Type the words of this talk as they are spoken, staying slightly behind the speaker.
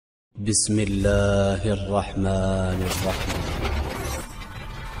بسم الله الرحمن الرحيم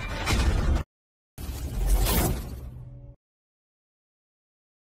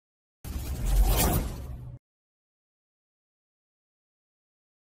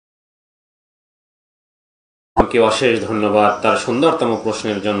কে অশেষ ধন্যবাদ তার সুন্দরতম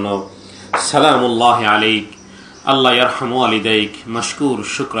প্রশ্নের জন্য। সালামুল্লাহ আলাইক, আল্লাহ ইয়ারহামু ওয়ালিদাইক, মাশকুর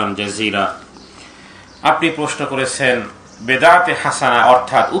শুকরান জাযীলা। আপনি প্রশ্ন করেছেন বেদাতে হাসানা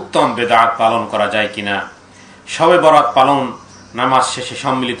অর্থাৎ উত্তম বেদাত পালন করা যায় কিনা। শবে বরাত পালন, নামাজ শেষে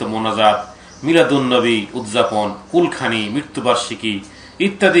সম্মিলিত মোনাজাত, মিলাদুন নবী উদযাপন, কুলখানি, মৃত্যুবার্ষিকী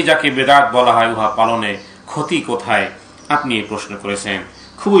ইত্যাদি যাকে বেদাত বলা হয়, উহা পালনে ক্ষতি কোথায়? আপনি এই প্রশ্ন করেছেন,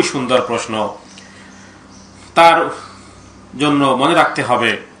 খুবই সুন্দর প্রশ্ন। তার জন্য মনে রাখতে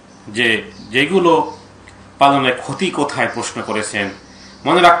হবে যে যেগুলো পালনে ক্ষতি কোথায় প্রশ্ন করেছেন,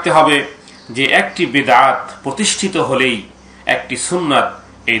 মনে রাখতে হবে যে একটি বিদআত প্রতিষ্ঠিত হলেই একটি সুন্নাত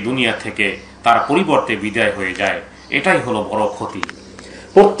এই দুনিয়া থেকে তার পরিবর্তে বিদায় হয়ে যায়। এটাই হলো বড় ক্ষতি।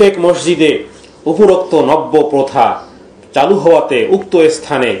 প্রত্যেক মসজিদে উপরোক্ত নব্য প্রথা চালু হওয়াতে উক্ত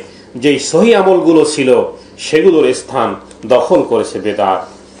স্থানে যেই সহি আমলগুলো ছিল সেগুলোর স্থান দখল করেছে বিদআত।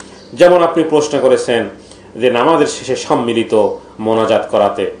 যেমন আপনি প্রশ্ন করেছেন যে নামাজের শেষে সম্মিলিত মোনাজাত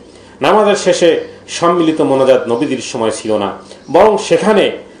করাতে। নামাজের শেষে সম্মিলিত মোনাজাত নবীদের সময় ছিল না, বরং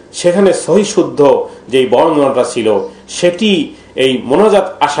সেখানে সহি শুদ্ধ যেই বর্ণনাটা ছিল সেটি এই মোনাজাত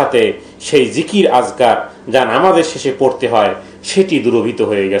আসাতে সেই জিকির আজকার যা নামাজের শেষে পড়তে হয় সেটি দুরভিত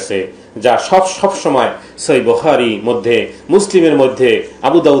হয়ে গেছে, যা সব সময় সহিহ বুখারীর মধ্যে, মুসলিমের মধ্যে,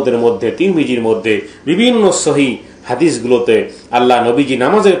 আবু দাউদের মধ্যে, তিরমিজির মধ্যে বিভিন্ন সহিহ হাদিসগুলোতে আল্লাহ নবীজি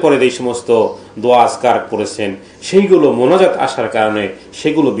নামাজের পরে এই সমস্ত দোয়া আজকার করেছেন, সেইগুলো মোনাজাত আসার কারণে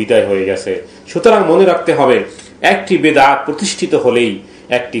সেগুলো বিদায় হয়ে গেছে। সুতরাং মনে রাখতে হবে একটি বেদাত প্রতিষ্ঠিত হলেই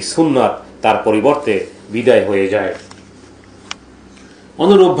একটি সুন্নাত তার পরিবর্তে বিদায় হয়ে যায়।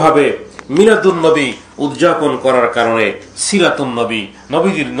 অনুরূপভাবে মিলাদুন নবী উদযাপন করার কারণে সিরাতুন নবী,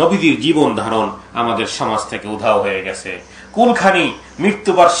 নবীদের জীবন ধারণ আমাদের সমাজ থেকে উধাও হয়ে গেছে। কুলখানি,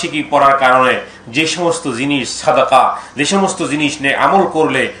 মৃত্যুবার্ষিকী পড়ার কারণে যে সমস্ত জিনিস সাদাকা, যে সমস্ত জিনিস নিয়ে আমল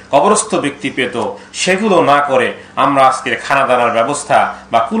করলে কবরস্থ ব্যক্তি পেত, সেগুলো না করে আমরা আজকের খানাদানার ব্যবস্থা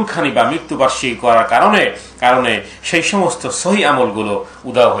বা কুলখানি বা মৃত্যুবার্ষিকী করার কারণে সেই সমস্ত সহি আমলগুলো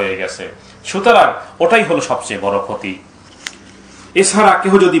উধাও হয়ে গেছে। সুতরাং ওটাই হলো সবচেয়ে বড় ক্ষতি। এছাড়া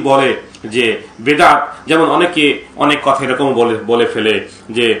কেউ যদি বলে যে বেদাত, যেমন অনেকে অনেক কথা এরকম বলে ফেলে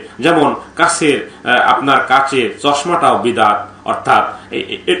যে যেমন আপনার কাচের চশমাটাও বিদআত, অর্থাৎ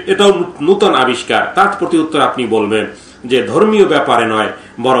এটাও নূতন আবিষ্কার। তার প্রতি উত্তর আপনি বলবেন যে ধর্মীয় ব্যাপারে নয়,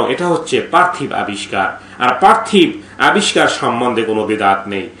 বরং এটা হচ্ছে পার্থিব আবিষ্কার, আর পার্থিব আবিষ্কার সম্বন্ধে কোনো বেদাত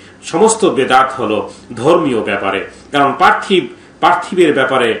নেই। সমস্ত বেদাত হলো ধর্মীয় ব্যাপারে। কারণ পার্থিবের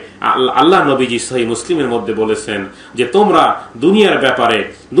ব্যাপারে আল্লাহ নবীজি সহিহ মুসলিমের মধ্যে বলেছেন যে তোমরা দুনিয়ার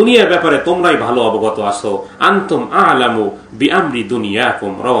ব্যাপারে তোমরাই ভালো অবগত আছো, আনতুম আ'লামু বিআমরি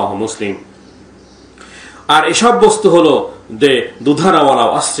দুনিয়াকুম, রাওয়াহু মুসলিম। আর এসব বস্তু হলো যে দুধারাওয়ালা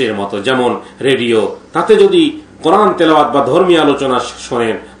অস্ত্রের মতো, যেমন রেডিও, তাতে যদি কোরআন তেলাওয়াত বা ধর্মীয় আলোচনা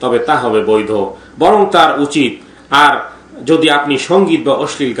শোনেন তবে তা হবে বৈধ, বরং তার উচিত। আর যদি আপনি সঙ্গীত বা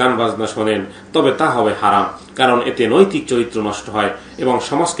অশ্লীল গান বাজনা শোনেন তবে তা হবে হারাম, কারণ এতে নৈতিক চরিত্র নষ্ট হয় এবং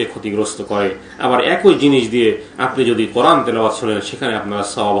সমাজকে ক্ষতিগ্রস্ত করে। আবার একই জিনিস দিয়ে আপনি যদি কোরআন তেলাওয়াত শোনেন সেখানে আপনার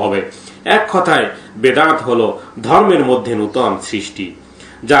সওয়াব হবে। এক কথায় বেদাত হলো ধর্মের মধ্যে নূতন সৃষ্টি,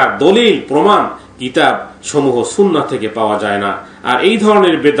 যার দলিল প্রমাণ কিতাব সমূহ সুন্নাহ থেকে পাওয়া যায় না। আর এই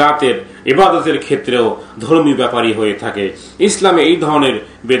ধরনের বেদাতের ইবাদতের ক্ষেত্রেও ধর্মীয় ব্যাপারই হয়ে থাকে। ইসলামে এই ধরনের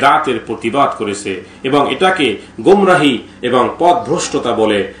বেদাতের প্রতিবাদ করেছে এবং এটাকে গোমরাহি এবং পথভ্রষ্টতা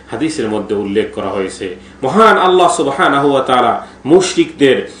বলে হাদিসের মধ্যে উল্লেখ করা হয়েছে। মহান আল্লাহ সুবহানাহু ওয়া তাআলা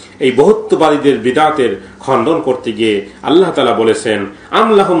মুশরিকদের, এই বহুত্ববাদীদের বিদআতের খণ্ডন করতে গিয়ে আল্লাহ তাআলা বলেছেন, আম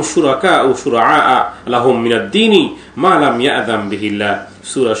লাহুম শুরাকা ও শুরাআ লাহুম মিনাদ দীনি মা লাম ইয়াযাম বিহিল্লাহ।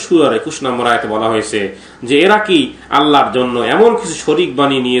 সূরা শুরার 21 নম্বর আয়াতে বলা হয়েছে যে এরা কি আল্লাহর জন্য এমন কিছু শরীক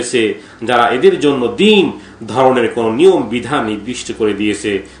বানিয়ে নিয়েছে যারা এদের জন্য দ্বীন ধরনের কোন নিয়ম বিধান নির্দিষ্ট করে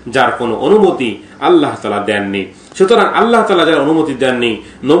দিয়েছে যার কোনো অনুমতি আল্লাহ তাআলা দেননি। সুতরাং আল্লাহ তাআলা যার অনুমতি দেননি,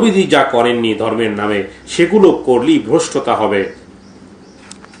 নবীজি যা করেননি ধর্মের নামে, সেগুলো করলেই ভ্রষ্টতা হবে।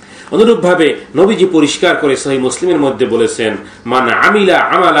 অনুরূপভাবে নবীজি পরিষ্কার করে সহিহ মুসলিমের মধ্যে বলেছেন, মান আমিলা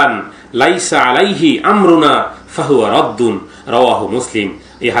আমালান লাইসা আলাইহি আমরুনা ফাহুয়া রাদ্দুন, রাওয়াহু মুসলিম।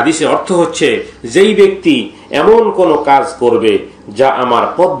 এই হাদিসের অর্থ হচ্ছে যেই ব্যক্তি এমন কোন কাজ করবে যা আমার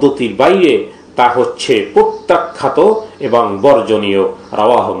পদ্ধতির বাইরে, তা হচ্ছে প্রত্যাখ্যাত এবং বর্জনীয়,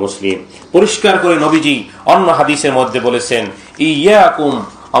 রাওয়াহু মুসলিম। পরিষ্কার করে নবীজি অন্য হাদিসের মধ্যে বলেছেন, ইয়াকুম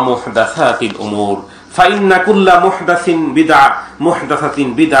আমুহদাসাতিল উমুর ফাইন্না কুল্লা মুহদাসিন বিদআ মুহদাসাতিন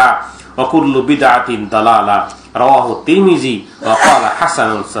বিদআ ওয়া কুল্লু বিদআতিন দালালা রাওয়াহু তিরমিজি ওয়া ক্বালা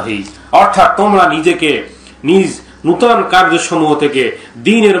হাসানুন সহিহ। অর্থাৎ তোমরা নিজেকে নিজ নূতন কার্যসমূহ থেকে,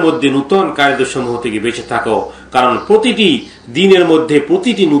 দ্বীনের মধ্যে নূতন কার্যসমূহ থেকে বেঁচে থাকো, কারণ প্রতিটি দ্বীনের মধ্যে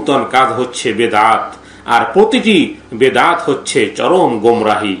প্রতিটি নূতন কাজ হচ্ছে বেদাত, আর প্রতিটি বেদাত হচ্ছে চরম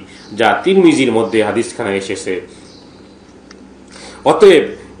গোমরাহি, যা তিরমিজির মধ্যে হাদিসখানে এসেছে। অতএব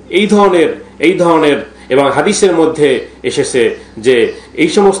এই ধরনের এবং হাদিসের মধ্যে এসেছে যে এই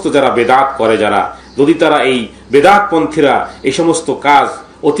সমস্ত যারা বেদাত করে, যারা যদি তারা এই বেদাতপন্থীরা এই সমস্ত কাজ,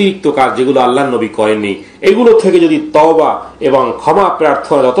 অতিরিক্ত কাজ যেগুলো আল্লাহ নবী করেননি, এগুলো থেকে যদি তওবা এবং ক্ষমা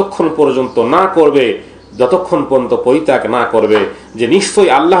প্রার্থনা যতক্ষণ পর্যন্ত না করবে, যতক্ষণ পর্যন্ত পরিত্যাগ না করবে, যে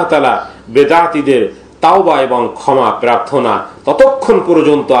নিশ্চয়ই আল্লাহ তাআলা বেদাতীদের তাওবা এবং ক্ষমা প্রার্থনা ততক্ষণ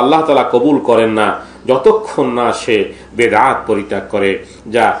পর্যন্ত আল্লাহ তাআলা কবুল করেন না যতক্ষণ না সে বেদাত পরিত্যাগ করে,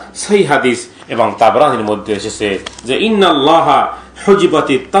 যা সহিহ হাদিস এবং তাবরানির মধ্যে এসেছে যে ইন্নাল্লাহা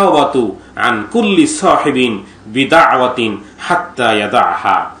হুজিবাতিত তাওবাতু আন কুল্লি সাহিবিন বিদআওয়াতিন হাত্তা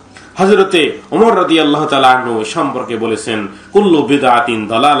ইয়াদাহা। হযরতে ওমর রাদিয়াল্লাহু তাআলা আনহু সম্পর্কে বলেছেন, কুল্লু বিদআতিন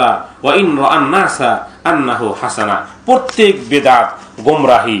দালালা ওয়া ইন রাআন নাসা আন্নাহু হাসানা। প্রত্যেক বেদাত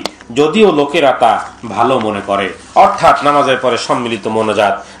গোমরাহি, যদিও লোকেরা তা ভালো মনে করে। অর্থাৎ নামাজের পরে সম্মিলিত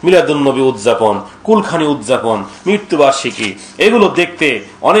মোনাজাত, মিলাদুন নবী উদযাপন, কুলখানি উদযাপন, মৃত্যুবার্ষিকী, এগুলো দেখতে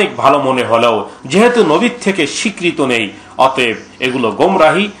অনেক ভালো মনে হলেও যেহেতু নবীর থেকে স্বীকৃত নেই, অতএব এগুলো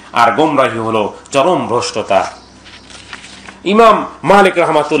গোমরাহি, আর গোমরাহি হলো চরম ভ্রষ্টতা। ইমাম মালিক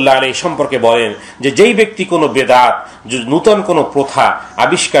রাহমাতুল্লাহ আলাইহি সম্পর্কে বলেন যে যেই ব্যক্তি কোনো বেদাত, নূতন কোনো প্রথা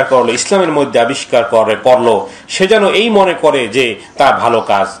আবিষ্কার করলো, ইসলামের মধ্যে আবিষ্কার করলো, সে যেন এই মনে করে যে তা ভালো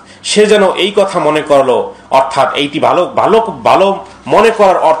কাজ, সে যেন এই কথা মনে করলো, অর্থাৎ এইটি ভালো ভালো ভালো মনে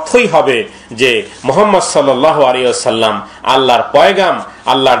করার অর্থই হবে যে মুহাম্মদ সাল্লাল্লাহু আলাইহি ওয়াসাল্লাম আল্লাহর পয়গাম,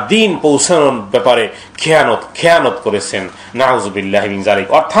 আল্লাহর দ্বীন পৌঁছানোর ব্যাপারে খেয়ানত করেছেন। নাউযুবিল্লাহি মিন যালিক।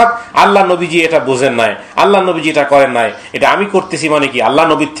 অর্থাৎ আল্লাহ নবীজি এটা বুঝেন নাই, আল্লাহ নবীজি এটা করেন নাই, এটা আমি করতেছি, মানে কি আল্লাহ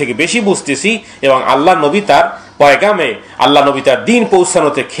নবীর থেকে বেশি বুঝতেছি, এবং আল্লাহ নবী তার পয়গামে, আল্লাহ নবী তার দ্বীন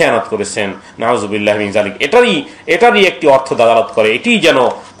পৌঁছানোতে খেয়ানত করেছেন। নাউযুবিল্লাহি মিন যালিক। এটারই একটি অর্থ দালালত করে, এটিই যেন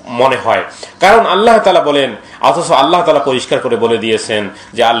মনে হয়। কারণ আল্লাহ তাআলা বলেন, অথচ আল্লাহ তাআলা পরিষ্কার করে বলে দিয়েছেন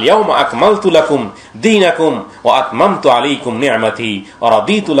যে আল ইয়াউমা আকমালতু লাকুম দীনাকুম ওয়া আতমামতু আলাইকুম নি'মাতি ওয়া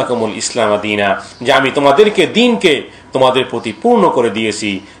রাদিতু লাকুমুল ইসলাম দীনা, যে আমি তোমাদেরকে দ্বীনকে তোমাদের প্রতি পূর্ণ করে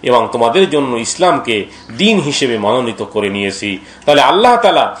দিয়েছি এবং তোমাদের জন্য ইসলামকে দ্বীন হিসেবে মনোনীত করে নিয়েছি। তাহলে আল্লাহ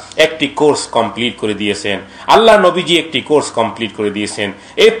তাআলা একটি কোর্স কমপ্লিট করে দিয়েছেন, আল্লাহ নবীজি একটি কোর্স কমপ্লিট করে দিয়েছেন।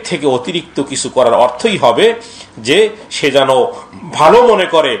 এর থেকে অতিরিক্ত কিছু করার অর্থই হবে যে সে যেন ভালো মনে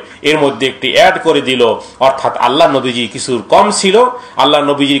করে এর মধ্যে একটি অ্যাড করে দিল, অর্থাৎ আল্লাহ নবীজি কিছু কম ছিল, আল্লাহ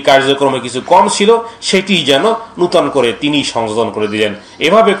নবীজির কার্যক্রমে কিছু কম ছিল, সেটি যেন নূতন করে তিনি সংশোধন করে দিলেন।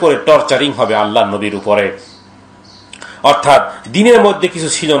 এভাবে করে টর্চারিং হবে আল্লাহ নবীর উপরে। অর্থাৎ দ্বীনের মধ্যে কিছু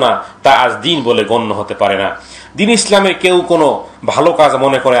ছিল না, তা আজ দ্বীন বলে গণ্য হতে পারে না। দ্বীন ইসলামের কেউ কোনো ভালো কাজ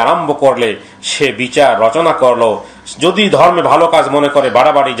মনে করে আরম্ভ করলে সে বিচার রচনা করলো। যদি ধর্মে ভালো কাজ মনে করে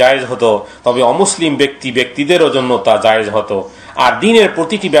বাড়াবাড়ি জায়েজ হতো, তবে অমুসলিম ব্যক্তিদেরও জন্য তা জায়েজ হতো। আর দ্বীনের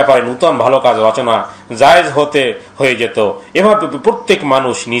প্রতিটি ব্যাপারে নূতন ভালো কাজ রচনা জায়েজ হয়ে যেত। এভাবে প্রত্যেক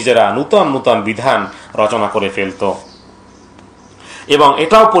মানুষ নিজেরা নূতন বিধান রচনা করে ফেলত। এবং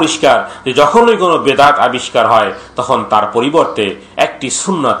এটাও পরিষ্কার যে যখনই কোনো বেদাত আবিষ্কার হয় তখন তার পরিবর্তে একটি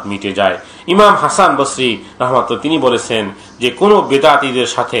সুন্নাত মিটে যায়। ইমাম হাসান বসরি রাহমাতুল্লাহ তিনি বলেছেন যে কোনো বেদাতীদের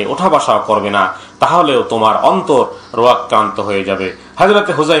সাথে ওঠা বসা করবে না, তাহলেও তোমার অন্তর রোগাক্রান্ত হয়ে যাবে।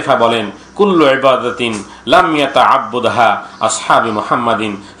 হযরতে হুযায়ফা বলেন, কুল্লু ইবাদাতিন লাম ইয়াতাআব্বাদহা আসহাবি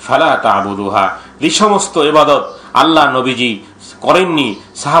মুহাম্মাদিন ফালা তা'বুদুহা। এই সমস্ত ইবাদত আল্লাহ নবীজি করেননি,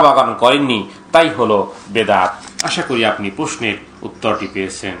 সাহাবাগণ করেননি, তাই হলো বেদাত। আশা করি আপনি প্রশ্নের উত্তরটি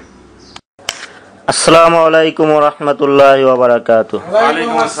পেয়েছেন। আসসালামু আলাইকুম ওয়া রাহমাতুল্লাহি ওয়া বারাকাতুহু। ওয়া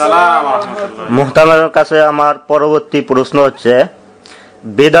আলাইকুম আসসালাম ওয়া রাহমাতুল্লাহ। মুহতারামের কাছে আমার পরবর্তী প্রশ্ন হচ্ছে,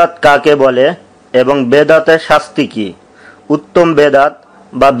 বেদাত কাকে বলে এবং বেদাতের শাস্তি কি? উত্তম বেদাত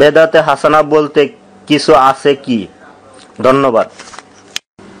বা বেদাতে হাসানা বলতে কিছু আছে কি? ধন্যবাদ।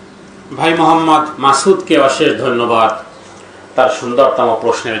 ভাই মোহাম্মদ মাসুদকে অশেষ ধন্যবাদ তার সুন্দরতম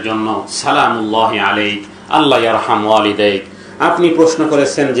প্রশ্নের জন্য। সালামুল্লাহি আলাইহি, আল্লাহ ইয়ারহাম ওয়ালিদাইক। আপনি প্রশ্ন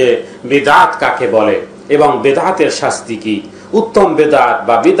করেছেন যে বেদাত কাকে বলে এবং বেদাতের শাস্তি কি, উত্তম বেদাত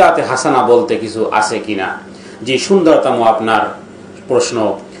বা বেদাতে হাসানা বলতে কিছু আছে কিনা। যে সুন্দরতম আপনার প্রশ্ন,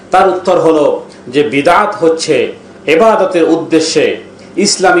 তার উত্তর হলো যে বিদআত হচ্ছে ইবাদতের উদ্দেশ্যে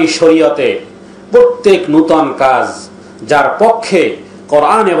ইসলামী শরীয়তে প্রত্যেক নূতন কাজ যার পক্ষে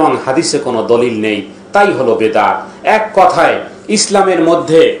কোরআন এবং হাদিসে কোনো দলিল নেই, তাই হলো বেদাত। এক কথায় ইসলামের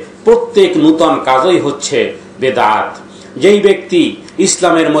মধ্যে প্রত্যেক নূতন কাজই হচ্ছে বেদাত। যেই ব্যক্তি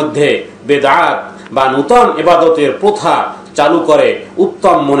ইসলামের মধ্যে বেদাত বা নূতন ইবাদতের প্রথা চালু করে,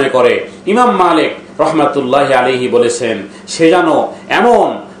 উত্তম মনে করে। ইমাম মালিক রহমাতুল্লাহি আলাইহি বলেছেন, সে যেন এমন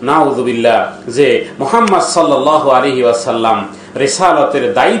নাউযুবিল্লাহ যে মুহাম্মদ সাল্লাল্লাহু আলাইহি ওয়াসাল্লাম রিসালাতের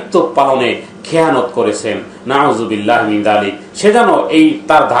দায়িত্ব পালনে খেয়ানত করেছেন, নাউযুবিল্লাহ মিন যালিক। সে যেন এই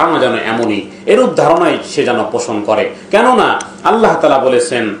তার ধারণা যেন এমনই, এরূপ ধারণাই সে যেন পোষণ করে। কেননা আল্লাহ তাআলা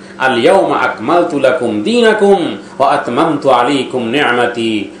বলেছেন, আল ইয়াউমা আকমালতু লাকুম দীনাকুম ওয়া আতমামতু আলাইকুম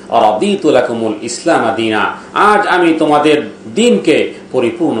নি'মাতি ওয়া রাদিতু লাকুমুল ইসলাম দীনা। আজ আমি তোমাদের দ্বীনকে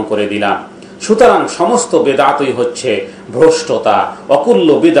পরিপূর্ণ করে দিলাম। সুতরাং সমস্ত বেদাতই হচ্ছে ভ্রষ্টতা, অকুল্ল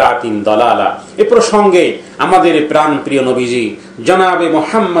বিদআতিন দালালা। এ প্রসঙ্গে আমাদের প্রাণ প্রিয় নবীজি জনাবে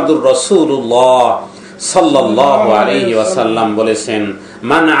মুহাম্মদুর রাসূলুল্লাহ সাল্লাল্লাহু আলাইহি ওয়াসাল্লাম বলেছেন,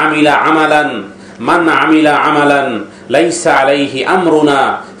 মান আমিলা আমালান লাইসা আলাইহি আমরুনা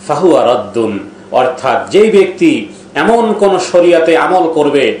ফাহুয়া রাদ্দুন। অর্থাৎ যেই ব্যক্তি এমন কোন শরিয়াতে আমল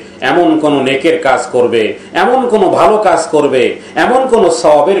করবে, এমন কোন নেকের কাজ করবে, এমন কোন ভালো কাজ করবে, এমন কোন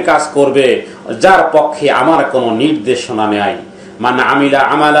সওয়াবের কাজ করবে যার পক্ষে আমার কোনো নির্দেশনা নেই। মান আমিলা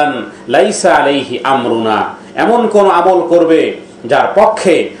আমালান লাইসা আলাইহি আমরুনা, এমন কোন আমল করবে যার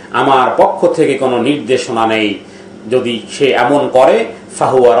পক্ষে আমার পক্ষ থেকে কোনো নির্দেশনা নেই, যদি সে এমন করে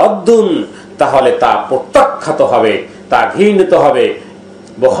ফাহুয়া রাদ্দুন, তাহলে তা প্রত্যাখ্যাত হবে, তা ঘৃণিত হবে।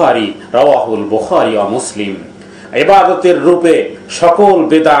 বুখারী, রাওয়াহুল বুখারী ও মুসলিম। ইবাদতের রূপে সকল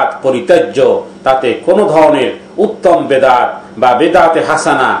বেদাত পরিত্যাজ্য, তাতে কোনো ধরনের উত্তম বেদাত বা বেদাতে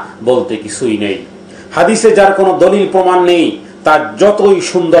হাসানা বলতে কিছুই নেই। হাদিসে যার কোনো দলিল প্রমাণ নেই, তার যতই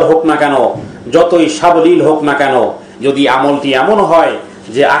সুন্দর হোক না কেন, যতই সাবলীল হোক না কেন, যদি আমলটি এমন হয়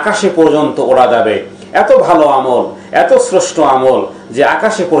যে আকাশে পর্যন্ত ওড়া যাবে, এত ভালো আমল, এত শ্রেষ্ঠ আমল যে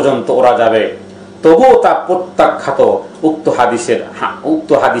আকাশে পর্যন্ত ওড়া যাবে, তবুও তা প্রত্যাখ্যাত উক্ত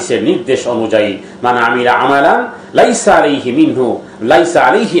হাদিসের নির্দেশ অনুযায়ী। মানে আমিলা আমালান লাইসা আলাইহি মিনহু লাইসা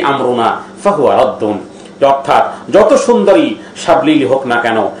আলাইহি আমরুনা ফাহুয়া রাদ্দুন। অর্থাৎ যত সুন্দরী সাবলীল হোক না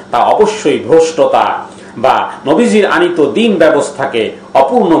কেন, তা অবশ্যই ভ্রষ্টতা বা নবীজির আনিত দ্বীন ব্যবস্থাকে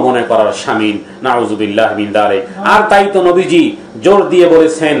অপূর্ণ মনে করার শামিল, নাউযুবিল্লাহ মিন যালিক। আর তাই তো নবীজি জোর দিয়ে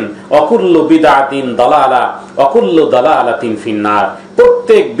বলেছেন, অকুল্লু বিদআতিন দালালা অকুল্লু দালালাতিন ফিন্নার।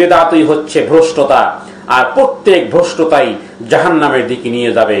 প্রত্যেক বেদাতই হচ্ছে ভ্রষ্টতা, আর প্রত্যেক ভ্রষ্টতাই জাহান্নামের দিকে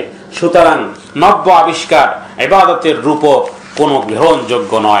নিয়ে যাবে। সুতরাং নব্য আবিষ্কার ইবাদতের রূপক কোনো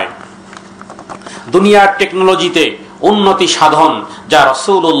গ্রহণযোগ্য নয়। দুনিয়ার টেকনোলজিতে উন্নতি সাধন যা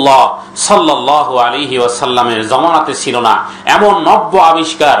রাসূলুল্লাহ সাল্লাল্লাহু আলাইহি ওয়াসাল্লামের জামানাতে ছিল না, এমন নব্য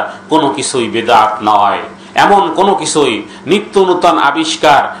আবিষ্কার কোনো কিছুই বেদাত নয়। এমন কোনো কিছুই নিত্য নূতন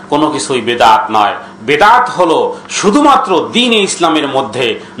আবিষ্কার কোনো কিছুই বেদাত নয়। বেদাত হলো শুধুমাত্র দ্বীন ইসলামের মধ্যে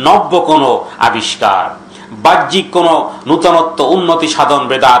নব্য কোনো আবিষ্কার, বাহ্যিক কোনো নূতনত্ব উন্নতি সাধন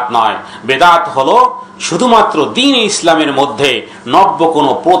বেদাত নয়। বেদাত হলো শুধুমাত্র দ্বীন ইসলামের মধ্যে নব্য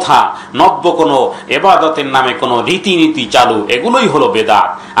কোনো প্রথা, নব্য কোনো ইবাদতের নামে কোনো রীতিনীতি চালু, এগুলোই হলো বেদাত।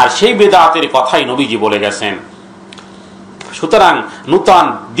 আর সেই বেদাতের কথাই নবীজি বলে গেছেন। সুতরাং নূতন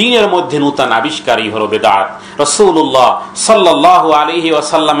দ্বীনের মধ্যে নূতন আবিষ্কারই হলো বেদাত। রাসূলুল্লাহ সাল্লাল্লাহু আলাইহি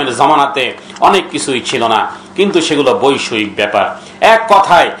ওয়াসাল্লামের জামানাতে অনেক কিছুই ছিল না, কিন্তু সেগুলো বৈষয়িক ব্যাপার। এক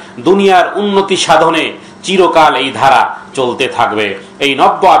কথায় দুনিয়ার উন্নতি সাধনে চিরকাল এই ধারা চলতে থাকবে। এই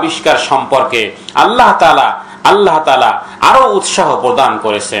নব্য আবিষ্কার সম্পর্কে আল্লাহ তাআলা আরো উৎসাহ প্রদান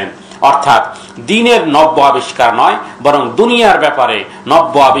করেছেন। অর্থাৎ দ্বীনের নব্য আবিষ্কার নয়, বরং দুনিয়ার ব্যাপারে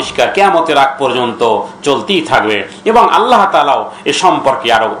নব্য আবিষ্কার কিয়ামতের আগ পর্যন্ত চলতেই থাকবে। এবং আল্লাহ তাআলাও এ সম্পর্কে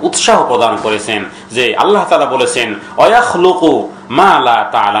আরো উৎসাহ প্রদান করেছেন, যে আল্লাহ তাআলা বলেছেন, ওয়ায়াখলুকু মা লা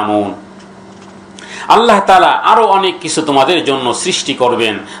তা'লামুন। আল্লাহ তাআলা আরো অনেক কিছু তোমাদের জন্য সৃষ্টি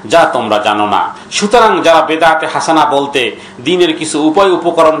করবেন যা তোমরা জানো না। সুতরাং যারা বেদাতে হাসানা বলতে দ্বীনের কিছু উপায়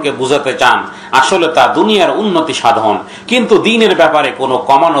উপকরণকে বুঝাতে চান, আসলে তা দুনিয়ার উন্নতি সাধন। কিন্তু দ্বীনের ব্যাপারে কোনো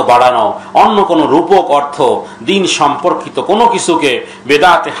কমানো বাড়ানো, অন্য কোনো রূপক অর্থ দ্বীন সম্পর্কিত কোনো কিছুকে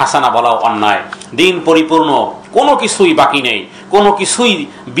বেদাতে হাসানা বলাও অন্যায়। দ্বীন পরিপূর্ণ, কোনো কিছুই বাকি নেই, কোনো কিছুই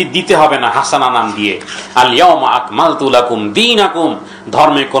দিতে হবে না হাসানা নাম দিয়ে। আল ইয়াউমা আকমালতু লাকুম দীনাকুম,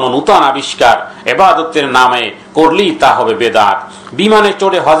 ধর্মে কোনো নূতন আবিষ্কার ইবাদতের নামে করলেই তা হবে বেদাত। বিমানে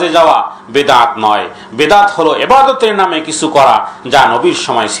চড়ে হজে যাওয়া বেদাত নয়। বেদাত হলো ইবাদতের নামে কিছু করা যা নবীর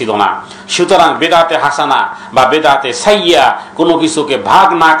সময় ছিল না। সুতরাং বেদাতে হাসানা বা বেদাতে সাইয়্যা কোনো কিছুকে ভাগ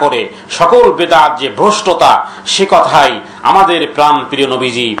না করে সকল বেদাত যে ভ্রষ্টতা, সে কথাই আমাদের প্রাণ প্রিয়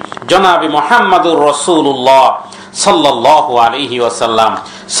নবীজি জনাবে মুহাম্মদুর রাসূলুল্লাহ সাল্লাল্লাহু আলাইহি ওয়াসাল্লাম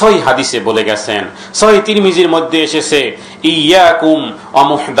সহিহ হাদিসে বলে গেছেন। সহিহ তিরমিজির মধ্যে এসেছে, ইয়াকুম ওয়া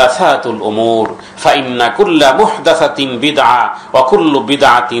মুহদাসাতুল উমুর ফাইন্না কুল্লা মুহদাসাতিন বিদআ ওয়া কুল্লু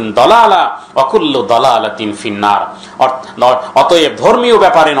বিদআতিন দালালা ওয়া কুল্লু দালালাতিন ফিন্নার। অতএব ধর্মীয়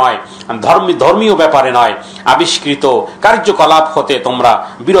ব্যাপারে নয় আবিষ্কৃত কার্যকলাপ হতে তোমরা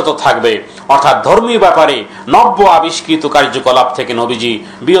বিরত থাকবে। অর্থাৎ ধর্মীয় ব্যাপারে নব্য আবিষ্কৃত কার্যকলাপ থেকে নবীজি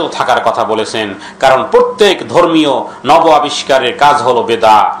বিরত থাকার কথা বলেছেন। কারণ প্রত্যেক ধর্মীয় নব আবিষ্কারের কাজ হলো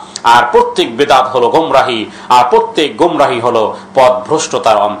বেদাত, আর প্রত্যেক বেদাত হলো গোমরাহি, আর প্রত্যেক গোমরাহি হলো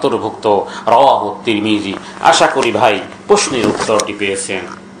পথভ্রষ্টতার অন্তর্ভুক্ত। রাওয়াহু তিরমিজি। আশা করি ভাই প্রশ্নের উত্তরটি পেয়েছেন।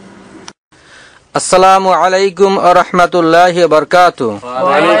 আসসালামু আলাইকুম ওয়া রাহমাতুল্লাহি ওয়া বারাকাতুহু।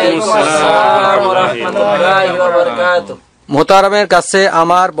 মুহতারামের কাছে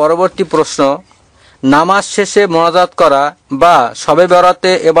আমার পরবর্তী প্রশ্ন, নামাজ শেষে মোনাজাত করা বা শবে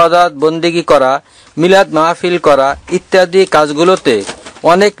বরাতে ইবাদত বন্দেগী করা, মিলাদ মাহফিল করা ইত্যাদি কাজগুলোতে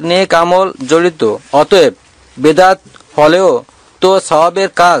অনেক নেক আমল জড়িত, অতএব বেদাত হলেও তো সওয়াবের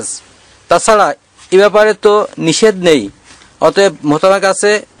কাজ, তাছাড়া এ ব্যাপারে তো নিষেধ নেই। অতএব মুহতারামের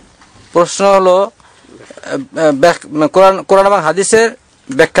কাছে প্রশ্ন হলো কোরআন এবং হাদিসের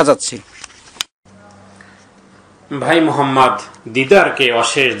ব্যাখ্যা চাচ্ছি। ভাই মোহাম্মদ দিদারকে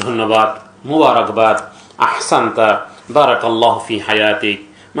অশেষ ধন্যবাদ, মুবারকবাদ। আহসানতা, বারাকাল্লাহু ফি হায়াতিক।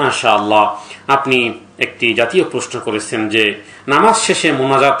 মাশাআল্লাহ, আপনি একটি জাতীয় প্রশ্ন করেছেন যে নামাজ শেষে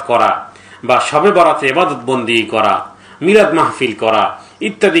মোনাজাত করা বা শবে বরাতে ইবাদত বন্দেগী করা, মিলাদ মাহফিল করা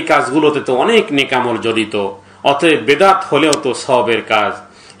ইত্যাদি কাজগুলোতে তো অনেক নেক আমল জড়িত, অতএব বেদাত হলেও তো সওয়াবের কাজ,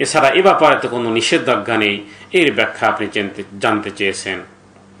 এছাড়া এ ব্যাপারে তো কোনো নিষেধাজ্ঞা নেই। এর ব্যাখ্যা আপনি জানতে চেয়েছেন।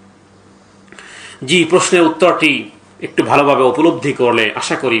 জি, প্রশ্নের উত্তরটি একটু ভালোভাবে উপলব্ধি করলে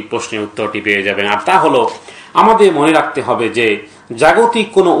আশা করি প্রশ্নের উত্তরটি পেয়ে যাবেন। আর তা হলো, আমাদের মনে রাখতে হবে যে জাগতিক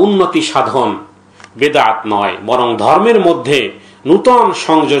কোনো উন্নতি সাধন বেদাত নয়, বরং ধর্মের মধ্যে নূতন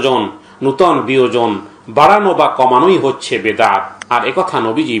সংযোজন, নূতন বিয়োজন বাড়ানো বা কমানোই হচ্ছে বেদাত। আর একথা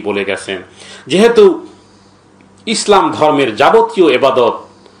নবীজি বলে গেছেন। যেহেতু ইসলাম ধর্মের যাবতীয় ইবাদত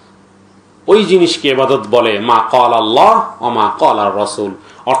ওই জিনিসকে ইবাদত বলে মা ক্বাল আল্লাহ ওয়া মা ক্বাল আর রাসূল,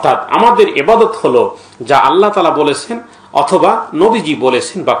 অর্থাৎ আমাদের ইবাদত হলো যা আল্লাহ তাআলা বলেছেন অথবা নবীজি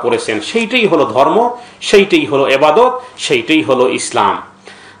বলেছেন বা করেছেন, সেইটাই হলো ধর্ম, সেইটাই হলো ইবাদত, সেইটাই হলো ইসলাম।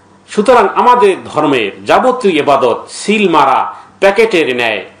 সুতরাং আমাদের ধর্মের যাবতীয় ইবাদত সিল মারা প্যাকেটের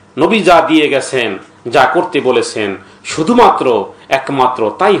ন্যায়, নবী যা দিয়ে গেছেন, যা করতে বলেছেন শুধুমাত্র একমাত্র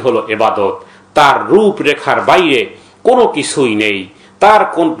তাই হলো ইবাদত। তার রূপরেখার বাইরে কোনো কিছুই নেই। তার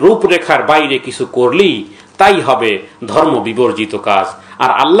কোন রূপরেখার বাইরে কিছু করলেই তাই হবে ধর্ম বিবর্জিত কাজ।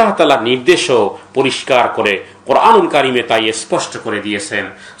 আর আল্লাহ তাআলা নির্দেশও পরিষ্কার করে কোরআনুল কারীমে তাই স্পষ্ট করে দিয়েছেন।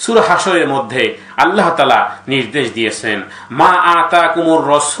 সূরা হাশরের মধ্যে আল্লাহ তাআলা নির্দেশ দিয়েছেন, মা আতাকুমুর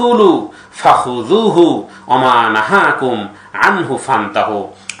রাসূলু ফাখুযুহু ওয়া মা নাহাকুম আনহু ফান্তাহু।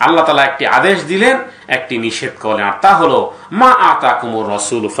 আল্লাহ তাআলা একটি আদেশ দিলেন, একটি নিষেধ করলেন, আর তা হলো মা আতাকুমুর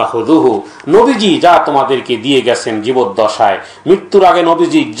রাসূলু ফাখুযুহু। নবীজি যা তোমাদেরকে দিয়ে গেছেন জীবদ্দশায়, মৃত্যুর আগে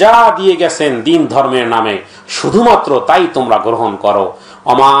নবীজি যা দিয়ে গেছেন দিন ধর্মের নামে, শুধুমাত্র তাই তোমরা গ্রহণ করো।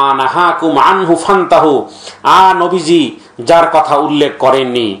 ওমা নাহাকুম আনহু ফান্তাহু। আর নবীজি যার কথা উল্লেখ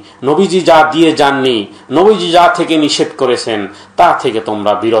করেননি, নবীজি যা দিয়ে যাননি, নবীজি যা থেকে নিষেধ করেছেন তা থেকে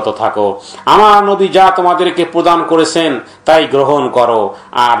তোমরা বিরত থাকো। আমার নবী যা তোমাদেরকে প্রদান করেছেন তাই গ্রহণ করো,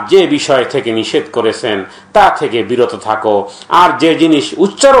 আর যে বিষয় থেকে নিষেধ করেছেন তা থেকে বিরত থাকো। আর যে জিনিস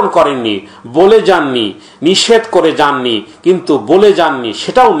উচ্চারণ করেননি, বলে যাননি, নিষেধ করে যাননি, কিন্তু বলে যাননি,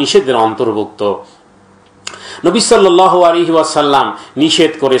 সেটাও নিষেধের অন্তর্ভুক্ত। নবী সাল্লাল্লাহু আলাইহি ওয়াসাল্লাম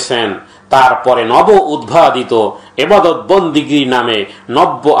নিষেধ করেছেন, তারপরে নব উদ্ভাদিত ইবাদত বন্দেগীর নামে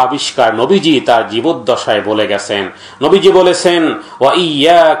নব্য আবিষ্কার নবীজি তার জীবদ্দশায় বলে গেছেন। নবীজি বলেছেন, ওয়া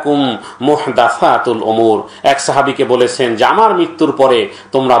ইয়াকুম মুহদাসাতুল উমুর। এক সাহাবীকে বলেছেন যে আমার মৃত্যুর পরে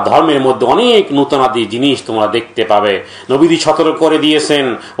তোমরা ধর্মের মধ্যে অনেক নূতনাদি জিনিস তোমরা দেখতে পাবে। নবীজি সতর্ক করে দিয়েছেন,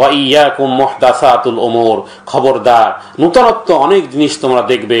 ওয়া ইয়াকুম মুহদাসাতুল উমুর, খবরদার নূতনত্ব অনেক জিনিস তোমরা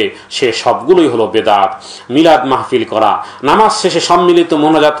দেখবে, সে সবগুলোই হলো বেদাত। মিলাদ মাহফিল করা, নামাজ শেষে সম্মিলিত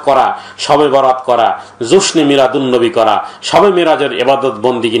মোনাজাত করা, শবে বরাত করা, জুশনে মিলাদুন নবী করা, শবে মেরাজের ইবাদত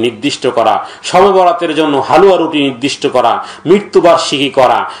বন্দেগী নির্দিষ্ট করা, শবে বরাতের জন্য হালুয়া রুটি নির্দিষ্ট করা, মৃত্যুবার্ষিকী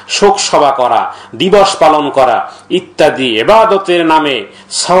করা, শোক সভা করা, দিবস পালন করা ইত্যাদি ইবাদতের নামে,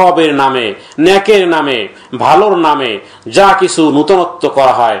 সওয়াবের নামে, নেকের নামে, ভালোর নামে যা কিছু নূতনত্ব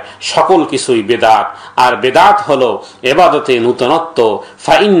করা হয় সকল কিছুই বেদাত। আর বেদাত হলো ইবাদতে নূতনত্ব।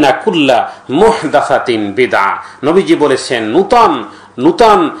 ফাইন্না কুল্লা মুহদাসাতিন বিদআ। নবীজি বলেছেন,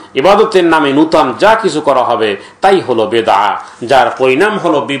 নূতন ইবাদতের নামে নূতন যা কিছু করা হবে তাই হলো বেদআ, যার পরিণাম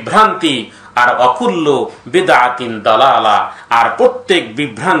হলো বিভ্রান্তি। আর অকুল্লু বিদআতিন দালালা, আর প্রত্যেক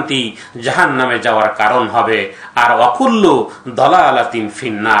বিভ্রান্তি জাহান্নামে যাওয়ার কারণ হবে। আর অকুল্লু দালালাতিন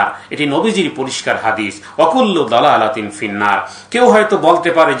ফিন্নার, এটি নবীজির পরিষ্কার হাদিস। অকুল্লু দালালাতিন ফিন্নার। কেউ হয়তো বলতে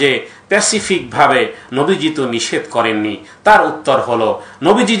পারে যে স্পেসিফিক ভাবে নবীজি তো নিষেধ করেননি। তার উত্তর হলো,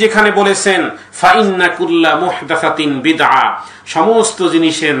 নবীজি যেখানে বলেছেন ফাইন্না কুল্লা মুহদাসাতিন বিদআ, সমস্ত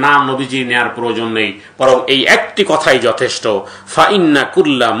জিনিসের নাম নবীজি নেয়ার প্রয়োজন নেই, বরং এই একটি কথাই যথেষ্ট, ফাইন্না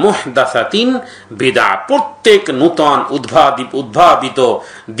কুল্লা মুহদাসাতিন বিদআ, প্রত্যেক নূতন উদ্ভাবিত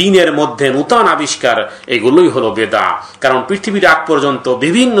দিনের মধ্যে নূতন আবিষ্কার এগুলোই হলো বেদা। কারণ পৃথিবীর আগ পর্যন্ত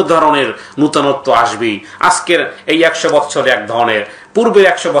বিভিন্ন ধরনের নূতনত্ব আসবেই। আজকের এই 100 বছরে এক ধরনের, পূর্বের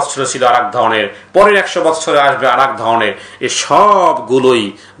 100 বছরে ছিল আর এক ধরনের, পরের 100 বছরে আসবে আর এক ধরনের। এ সবগুলোই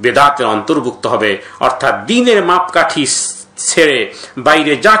বেদাতের অন্তর্ভুক্ত হবে। অর্থাৎ দিনের মাপকাঠি ছেড়ে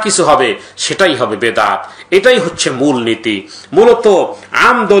বাইরে যা কিছু হবে সেটাই হবে বেদাত। এটাই হচ্ছে মূল নীতি। মূলত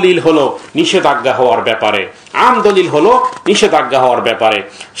আম দলিল হলো নিষেধাজ্ঞা হওয়ার ব্যাপারে, আম দলিল হলো নিষেধাজ্ঞা হওয়ার ব্যাপারে।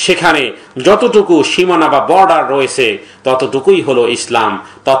 সেখানে যতটুকু সীমানা বা বর্ডার রয়েছে ততটুকুই হলো ইসলাম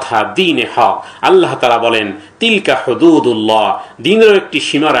তথা দ্বীনে হক। আল্লাহ তাআলা বলেন তিলকা হুদুদুল্লাহ, দ্বীনের একটি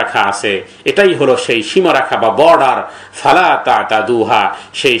সীমারেখা আছে, এটাই হলো সেই সীমারেখা বা বর্ডার। ফালা তা'তাদুহা,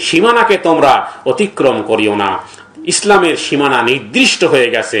 সেই সীমানাকে তোমরা অতিক্রম করিও না। ইসলামের সীমানা নির্দিষ্ট হয়ে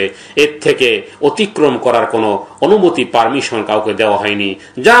গেছে, এর থেকে অতিক্রম করার কোনো অনুমতি, পারমিশন কাউকে দেওয়া হয়নি।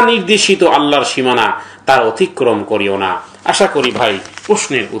 যা নির্দেশিত আল্লাহর সীমানা তার অতিক্রম করিও না। আশা করি ভাই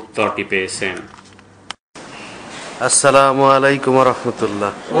প্রশ্নের উত্তরটি পেয়েছেন। আসসালামু আলাইকুম ওয়া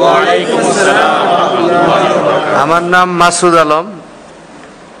রাহমাতুল্লাহ। আমার নাম মাসুদ আলম,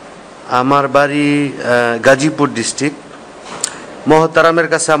 আমার বাড়ি গাজীপুর ডিস্ট্রিক্ট। মহতারামের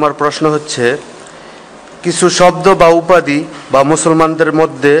কাছে আমার প্রশ্ন হচ্ছে, কিছু শব্দ বা উপাধি বা মুসলমানদের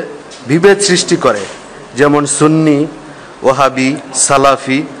মধ্যে বিভেদ সৃষ্টি করে, যেমন সুন্নি, ওহাবি,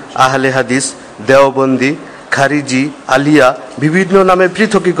 সালাফি, আহলে হাদিস, দেওবন্দি, খারিজি, আলিয়া, বিভিন্ন নামে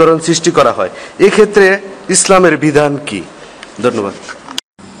পৃথকীকরণ সৃষ্টি করা হয়। এক্ষেত্রে ইসলামের বিধান কি? ধন্যবাদ।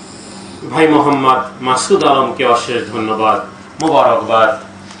 ভাই মোহাম্মদ মাসুদ আলমকে অশেষ ধন্যবাদ, মোবারকবাদ।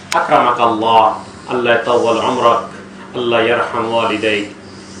 আকরামাকাল্লাহ, আল্লাহ তাওয়াল আমরাক, আল্লাহ ইয়ারহাম ওয়ালিদাইক।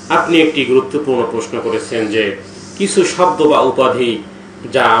 আপনি একটি গুরুত্বপূর্ণ প্রশ্ন করেছেন যে কিছু শব্দ বা উপাধি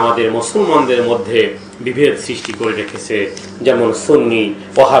যা আমাদের মুসলমানদের মধ্যে বিভেদ সৃষ্টি করে রেখেছে, যেমন সুন্নি,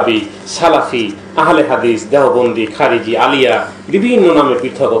 ওহাবি, সালাফি, আহলে হাদিস, দেওবন্দি, খারিজি, আলিয়া, বিভিন্ন নামে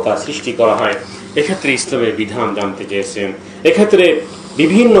পৃথকতা সৃষ্টি করা হয়। এক্ষেত্রে ইসলামের বিধান জানতে চেয়েছেন। এক্ষেত্রে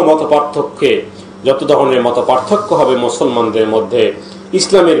বিভিন্ন মত পার্থক্যে, যত ধরনের মত পার্থক্য হবে মুসলমানদের মধ্যে,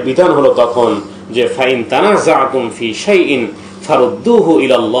 ইসলামের বিধান হলো তখন যে ফাইন তানাযাআতুম ফি শাইইন ফারুদ্দুহু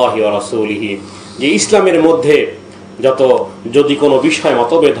ইলাল্লাহি ওয়া রাসূলিহি, যে ইসলামের মধ্যে যদি কোনো বিষয়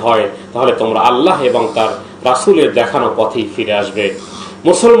মতভেদ হয় তাহলে তোমরা আল্লাহ এবং তার রাসূলের দেখানো পথেই ফিরে আসবে।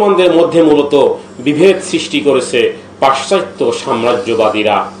 মুসলমানদের মধ্যে মূলত বিভেদ সৃষ্টি করেছে পাশ্চাত্য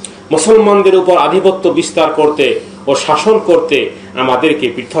সাম্রাজ্যবাদীরা। মুসলমানদের উপর আধিপত্য বিস্তার করতে ও শাসন করতে আমাদেরকে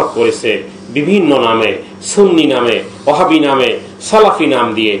পৃথক করেছে বিভিন্ন নামে, সুন্নি নামে, ওহাবি নামে, সালাফি নাম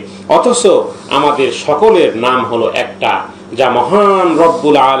দিয়ে। অথচ আমাদের সকলের নাম হলো একটা, যা মহান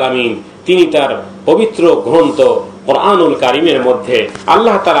রব্বুল আলামিন তিনি তার পবিত্র গ্রন্থ কোরআনুল কারীমের মধ্যে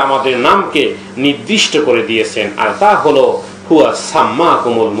আল্লাহ তাআলা আমাদের নামকে নির্দিষ্ট করে দিয়েছেন, আর তা হলো হুয়া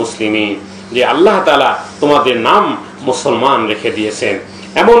সাম্মাকুমুল মুসলিমিন, যে আল্লাহ তাআলা তোমাদের নাম মুসলমান রেখে দিয়েছেন।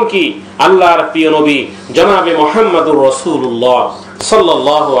 এমনকি আল্লাহর প্রিয় নবী জনাবে মুহাম্মদুর রাসূলুল্লাহ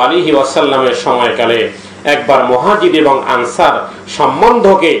সাল্লাল্লাহু আলাইহি ওয়াসাল্লামের সময়কালে একবার মুহাজির এবং আনসার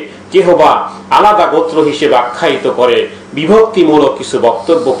সম্বন্ধকে কেহবা আলাদা গোত্র হিসেবে আখ্যায়িত করে বিভক্তিমূলক কিছু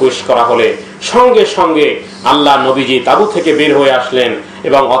বক্তব্য পেশ করা হলে সঙ্গে সঙ্গে আল্লাহ নবীজি তাবু থেকে বের হয়ে আসলেন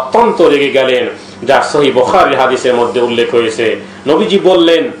এবং অত্যন্ত রেগে গেলেন, যা সহিহ বুখারীর হাদিসের মধ্যে উল্লেখ হয়েছে। নবীজি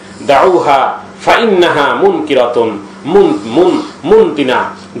বললেন, দাউহা ফাইন্নাহা মুনকিরাতুন মুনতিনা,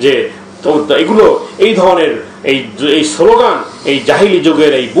 যে এগুলো এই ধরনের এই স্লোগান, এই জাহিলি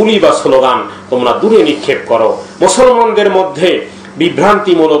যুগের এই বুলি বা স্লোগান তোমরা দূরে নিক্ষেপ করো। মুসলমানদের মধ্যে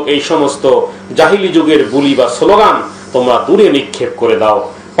বিভ্রান্তিমূলক এই সমস্ত জাহিলি যুগের বুলি বা স্লোগান তোমরা দূরে নিক্ষেপ করে দাও।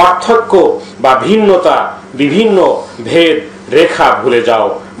 পার্থক্য বা ভিন্নতা, বিভিন্ন ভেদ রেখা ভুলে যাও,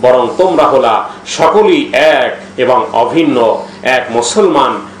 বরং তোমরা হলা সকলেই এক এবং অভিন্ন, এক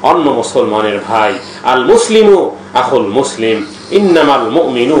মুসলমান অন্য মুসলমানের ভাই। আল মুসলিমু আখুল মুসলিম, ইন্নামাল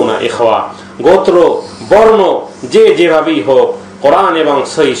মুমিনুনা ইখওয়া। গোত্র, বর্ণ যে যেভাবেই হোক, কোরআন এবং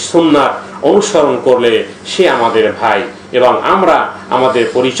সহিহ সুন্নাহ অনুসরণ করলে সে আমাদের ভাই, এবং আমরা আমাদের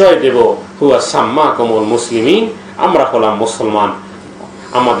পরিচয় দেব হুয়া সাম্মাকুমুল মুসলিমিন, আমরা হলাম মুসলমান।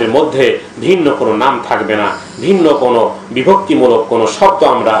 আমাদের মধ্যে ভিন্ন কোনো নাম থাকবে না, ভিন্ন কোনো বিভক্তিমূলক কোনো শব্দ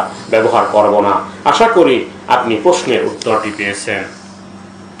আমরা ব্যবহার করব না। আশা করি আপনি প্রশ্নের উত্তরটি পেয়েছেন।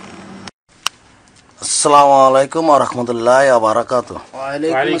 আসসালামু আলাইকুম ওয়া রাহমাতুল্লাহি ওয়া বারাকাতুহু।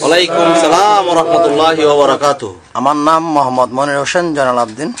 ওয়ালাইকুম আসসালাম ওয়া রাহমাতুল্লাহি ওয়া বারাকাতুহু। আমার নাম মোহাম্মদ মনির হোসেন জয়নাল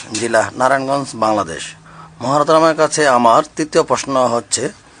আবদিন, জেলা নারায়ণগঞ্জ, বাংলাদেশ। মহাতারামের কাছে আমার তৃতীয় প্রশ্ন হচ্ছে,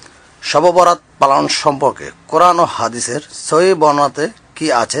 শবে বরাত পালন সম্পর্কে কোরআন ও হাদিসের সহিহ বর্ণনাতে কি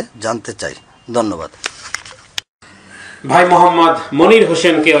আছে জানতে চাই। ধন্যবাদ। ভাই মোহাম্মদ মনির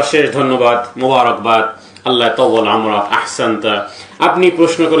হোসেনকে অশেষ ধন্যবাদ, মোবারকবাদ। আল্লাহ তওয়াল আমরা আহসানতা। আপনি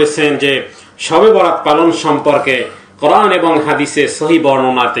প্রশ্ন করেছেন যে শবে বরাত পালন সম্পর্কে কোরআন এবং হাদিসের সহিহ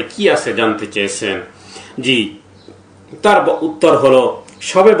বর্ণনাতে কি আছে জানতে চেয়েছেন। জি, তার উত্তর হলো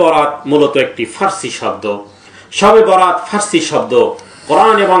শবে বরাত মূলত একটি ফার্সি শব্দ। শবে বরাত ফার্সি শব্দ,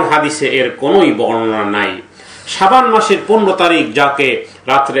 কোরআন এবং হাদিসে এর কোনোই বর্ণনা নাই। শাবান মাসের 15 তারিখ, যাকে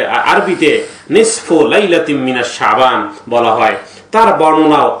রাত্রে আরবিতে নিসফু লাইলাতিন মিনাশ শাবান বলা হয়, তার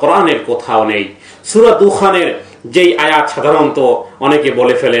বর্ণনাও কোরআনের কোথাও নেই। সূরা দুখানের যেই আয়াত সাধারণত অনেকে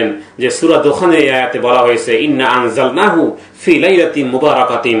বলে ফেলেন যে সূরা দুখানের আয়াতে বলা হয়েছে ইন্না আনজালনাহু ফি লাইলাতিন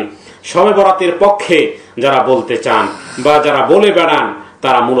মুবারাকাতিন, শবে বরাতের পক্ষে যারা বলতে চান বা যারা বলে বেড়ান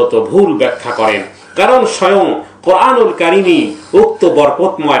তারা মূলত ভুল ব্যাখ্যা করেন। কারণ স্বয়ং কোরআনুল কারীমই উক্ত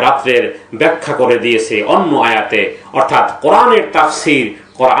বরকতময় রাত্রের ব্যাখ্যা করে দিয়েছে অন্য আয়াতে, অর্থাৎ কোরআনের তাফসীর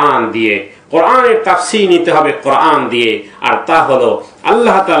কোরআন দিয়ে। কোরআনের তাফসীর নিতে হবে কোরআন দিয়ে, আর তা হলো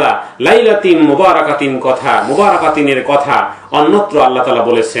আল্লাহ তাআলা লাইলাতিন মুবারাকাতিনের কথা অন্যত্র আল্লাহ তাআলা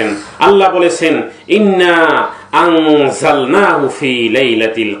বলেছেন। আল্লাহ বলেছেন ইন্না আনজালনাহু ফি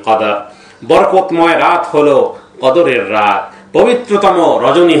লাইলাতিল কদর, বরকতময় রাত হলো কদরের রাত, পবিত্রতম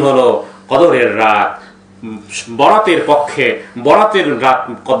রজনী হলো কদরের রাত। বরাতের পক্ষে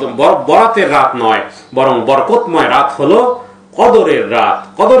বরাতের রাত নয়, বরং বরকতময় রাত হলো কদরের রাত।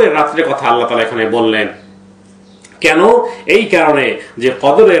 কদরের রাত্রের কথা আল্লাহ তাআলা এখানে বললেন কেন? এই কারণে যে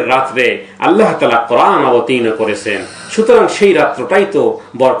কদরের রাত্রে আল্লাহ তাআলা কোরআন অবতীর্ণ করেছেন, সুতরাং সেই রাত্রটাই তো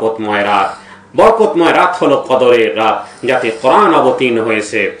বরকতময় রাত। বরকতময় রাত হলো কদরের রাত, যাতে কোরআন অবতীর্ণ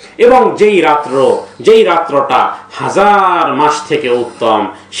হয়েছে। এবং যেই রাত্রটা 1000 মাস থেকে উত্তম,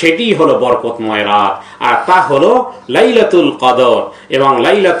 সেটি হলো বরকতময় রাত, আর তা হলো লাইলাতুল কদর। এবং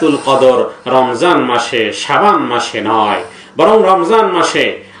লাইলাতুল কদর রমজান মাসে, শাবান মাসে নয়, বরং রমজান মাসে।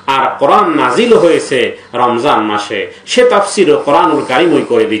 আর কোরআন নাজিল হয়েছে রমজান মাসে, সে তাফসীর কোরআনুল কারীমই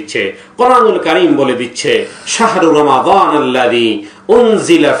করে দিচ্ছে। কোরআনুল কারীম বলে দিচ্ছে শাহরু রমাদান আল্লাযী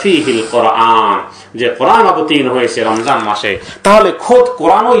উনজিলা ফীহিল কোরআন, যে কোরআন অবতীর্ণ হয়েছে রমজান মাসে। তাহলে খোদ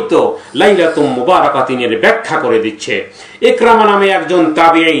কোরআনই তো লাইলাতুম মুবারাকাতিনের ব্যাখ্যা করে দিচ্ছে। ইকরামা নামে একজন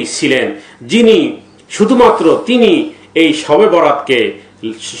তাবিঈ ছিলেন, যিনি শুধুমাত্র তিনি এই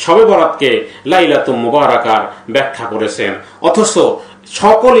শবে বরাতকে লাইলাতুম মুবারাকার ব্যাখ্যা করেছেন। অথচ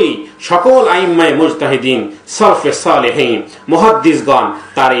সকল আইম্মায়ে মুজতাহিদিন, সালফে সালেহিন, মুহাদ্দিসগণ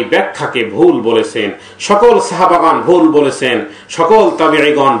তার এই ব্যাখ্যাকে ভুল বলেছেন। সকল সাহাবাগণ ভুল বলেছেন, সকল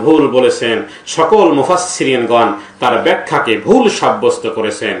তাবিঈগণ ভুল বলেছেন, সকল মুফাসসিরিনগণ তার ব্যাখ্যাকে ভুল সাব্যস্ত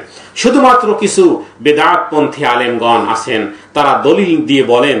করেছেন। শুধুমাত্র কিছু বেদাতপন্থী আলেমগণ আছেন, তারা দলিল দিয়ে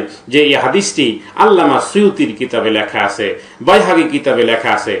বলেন যে এই হাদিসটি আল্লামা সুয়ুতির কিতাবে লেখা আছে, বাইহাকী কিতাবে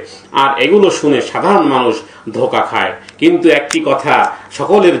লেখা আছে। আর এগুলো শুনে সাধারণ মানুষ ধোঁকা খায়। কিন্তু একটি কথা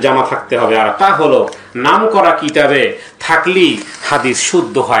সকলের জানা থাকতে হবে, আর তা হলো নাম করা কিতাবে থাকলেই হাদিস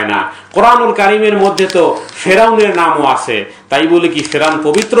শুদ্ধ হয় না। কোরআনুল কারীমের মধ্যে তো ফেরাউনের নামও আছে, তাই বলে কি ফেরাউন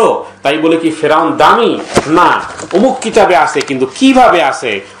পবিত্র? তাই বলে কি ফেরাউন দামি? না, অমুক কিতাবে আছে, কিন্তু কিভাবে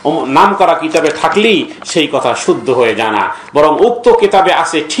আছে? নাম করা কিতাবে থাকলেই সেই কথা শুদ্ধ হয়ে যায় না, বরং উক্ত কিতাবে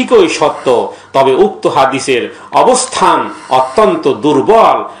আছে ঠিকই সত্য, তবে উক্ত হাদিসের অবস্থান অত্যন্ত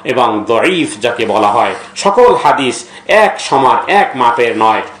দুর্বল এবং দঈফ যাকে বলা হয়। সকল হাদিস এক সমান, এক মাপের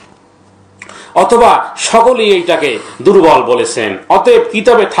নয়, অথবা সকলেই এইটাকে দুর্বল বলেছেন। অতএব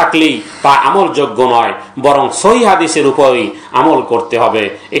কিতাবে থাকলেই তা আমলযোগ্য নয়, বরং সহিহ হাদিসের উপরই আমল করতে হবে।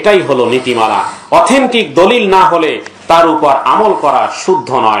 এটাই হলো নীতিমালা। অথেন্টিক দলিল না হলে তার উপর আমল করা শুদ্ধ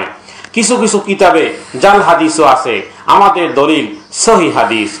নয়। কিছু কিছু কিতাবে জাল হাদিসও আছে, আমাদের দলিল সহিহ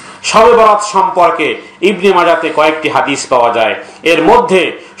হাদিস। শবে বরাত সম্পর্কে ইবনে মাজাতে কয়েকটি হাদিস পাওয়া যায়। এর মধ্যে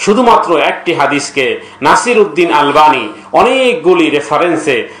শুধুমাত্র একটি হাদিসকে নাসির উদ্দিন আলবানী অনেকগুলি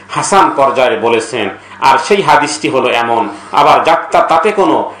রেফারেন্সে হাসান পর্যায়ে বলেছেন, আর সেই হাদিসটি হলো এমন, আবার তাতে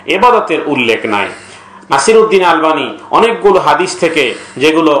কোনো ইবাদতের উল্লেখ নাই। নাসির উদ্দিন আলবানী অনেকগুলো হাদিস থেকে,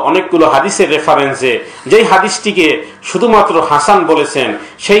 যেগুলো অনেকগুলো হাদিসের রেফারেন্সে যেই হাদিসটিকে শুধুমাত্র হাসান বলেছেন,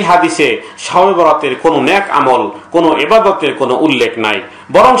 সেই হাদিসে শবে বরাতের কোনো নেক আমল, কোনো ইবাদতের কোনো উল্লেখ নাই।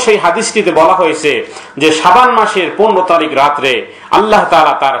 বরং সেই হাদিসটিতে বলা হয়েছে যে শাবান মাসের 15 তারিখ রাত্রে আল্লাহ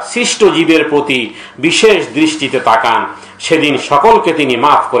তাআলা তার সৃষ্ট জীবের প্রতি বিশেষ দৃষ্টিতে তাকান। সেদিন সকলকে তিনি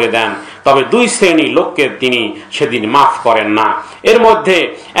মাফ করে দেন, তবে 2 শ্রেণী লোককে তিনি সেদিন মাফ করেন না। এর মধ্যে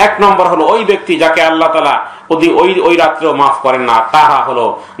 1 নম্বর হলো ওই ব্যক্তি যাকে আল্লাহ তাআলা ওই রাত্রেও মাফ করেন না, তাহা হলো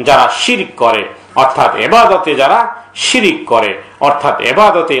যারা শিরক করে। অর্থাৎ ইবাদতে যারা শিরিক করে, অর্থাৎ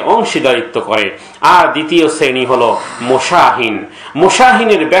ইবাদতে অংশীদারিত্ব করে। আর দ্বিতীয় শ্রেণী হলো মুশাহিন।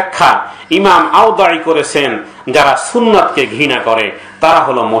 মুশাহিনের ব্যাখ্যা ইমাম আওদাই করেছেন, যারা সুন্নাতকে ঘৃণা করে তারা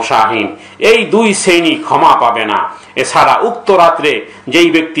হলো মুশাহিন। এই দুই শ্রেণী ক্ষমা পাবে না। এছাড়া উক্ত রাত্রে যেই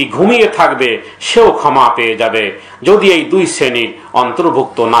ব্যক্তি ঘুমিয়ে থাকবে সেও ক্ষমা পেয়ে যাবে, যদি এই দুই শ্রেণীর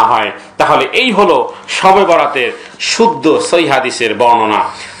অন্তর্ভুক্ত না হয়। তাহলে এই হলো শবে বরাতের শুদ্ধ সহিহ হাদিসের বর্ণনা।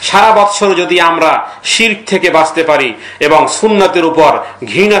 সারা বৎসর যদি আমরা শিরক থেকে বাঁচতে পারি এবং সুন্নাতের উপর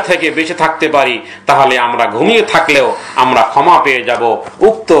ঘৃণা থেকে বেঁচে থাকতে পারি, তাহলে আমরা ঘুমিয়ে থাকলেও আমরা ক্ষমা পেয়ে যাব।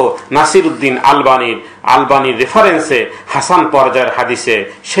 উক্ত নাসিরউদ্দিন আলবানির রেফারেন্সে হাসান পর্যায়ের হাদিসে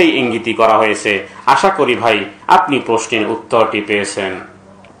সেই ইঙ্গিতই করা হয়েছে। আশা করি ভাই আপনি প্রশ্নের উত্তরটি পেয়েছেন।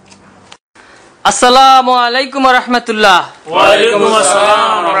 আসসালামু আলাইকুম ওয়া রাহমাতুল্লাহ। ওয়া আলাইকুম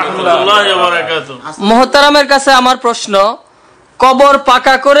আসসালাম ওয়া রাহমাতুল্লাহি ওয়া বারাকাতুহু। মুহতারামের কাছে আমার প্রশ্ন, কবর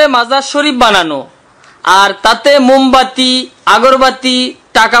পাকা করে মাজার শরীফ বানানো আর তাতে মোমবাতি, আগরবাতি,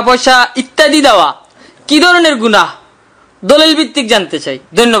 টাকা পয়সা ইত্যাদি দেওয়া কি ধরনের গুনাহ? দলিল ভিত্তিক জানতে চাই।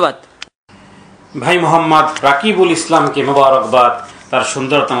 ধন্যবাদ। ভাই মোহাম্মদ রাকিবুল ইসলামকে মোবারকবাদ তার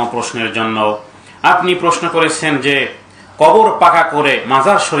সুন্দরতম প্রশ্নের জন্য। আপনি প্রশ্ন করেছেন যে কবর পাকা করে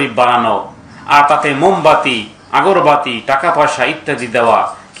মাজার শরীফ বানানো আর তাতে মোমবাতি, আগরবাতি, টাকা পয়সা ইত্যাদি দেওয়া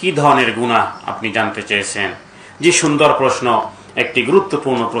কি ধরনের গুনাহ আপনি জানতে চেয়েছেন। যে সুন্দর প্রশ্ন, একটি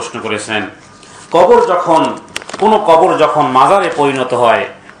গুরুত্বপূর্ণ প্রশ্ন করেছেন। কোনো কবর যখন মাজারে পরিণত হয়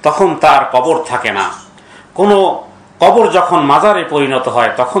তখন তার কবর থাকে না। কোনো কবর যখন মাজারে পরিণত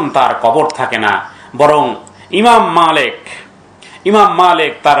হয় তখন তার কবর থাকে না, বরং ইমাম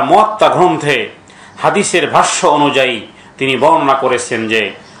মালিক তার মুয়াত্তা গ্রন্থে হাদিসের ভাষ্য অনুযায়ী তিনি বর্ণনা করেছেন যে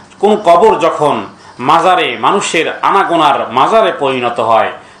কোন কবর যখন মাজারে, মানুষের আনাগোনার মাজারে পরিণত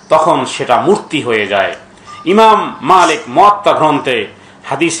হয় তখন সেটা মূর্তি হয়ে যায়। ইমাম মালিক মুয়াত্তা গ্রন্থে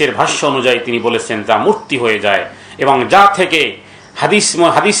হাদিসের ভাষ্য অনুযায়ী তিনি বলেছেন তা মূর্তি হয়ে যায়, এবং যা থেকে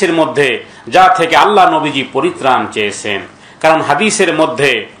হাদিসের মধ্যে যা থেকে আল্লাহ নবীজি পরিত্রাণ চেয়েছেন। কারণ হাদিসের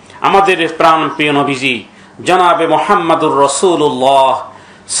মধ্যে আমাদের প্রাণ প্রিয় নবীজি জনাবে মুহাম্মদুর রাসূলুল্লাহ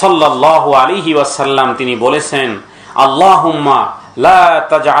সাল্লাল্লাহু আলাইহি ওয়াসাল্লাম তিনি বলেছেন, আল্লাহুম্মা লা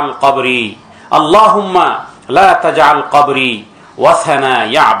তাজআল কবরি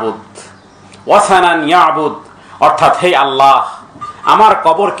ওয়াসানান ইয়াবুদ, অর্থাৎ হে আল্লাহ, আমার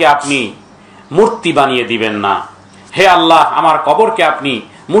কবরকে আপনি মূর্তি বানিয়ে দিবেন না। হে আল্লাহ, আমার কবরকে আপনি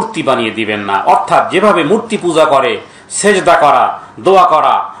মূর্তি বানিয়ে দিবেন না। অর্থাৎ যেভাবে মূর্তি পূজা করে, সেজদা করা, দোয়া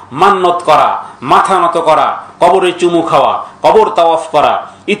করা, মান্নত করা, মাথা নত করা, কবরে চুমু খাওয়া, কবর তাওয়াফ করা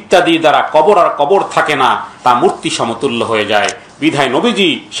ইত্যাদি দ্বারা কবর আর কবর থাকে না, তা মূর্তি সমতুল্য হয়ে যায়। বিধায় নবীজি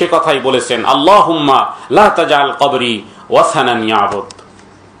সে কথাই বলেছেন, আল্লাহুম্মা লা তাজআল কবরি ওয়াসানান ইয়াবুদ,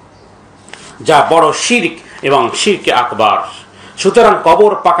 যা বড় শিরক এবং শিরকে আকবার। সুতরাং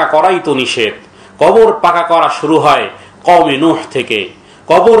কবর পাকা করাই তো নিষেধ। কবর পাকা করা শুরু হয় কওমে নূহ থেকে।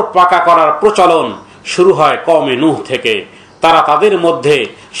 কবর পাকা করার প্রচলন শুরু হয় কওমে নূহ থেকে। তারা তাদের মধ্যে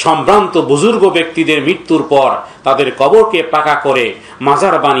সম্ভ্রান্ত বুজুর্গ ব্যক্তিদের মৃত্যুর পর তাদের কবরকে পাকা করে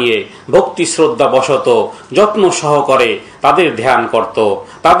মাজার বানিয়ে ভক্তি শ্রদ্ধা বশত যত্ন সহকারে তাদের ধ্যান করত।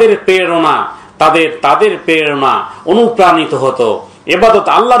 তাদের প্রেরণা অনুপ্রাণিত হতো, ইবাদত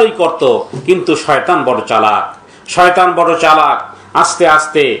আল্লাহরই করত। কিন্তু শয়তান বড় চালাক। আস্তে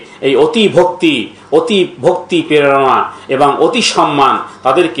আস্তে এই অতি ভক্তি প্রেরণা এবং অতি সম্মান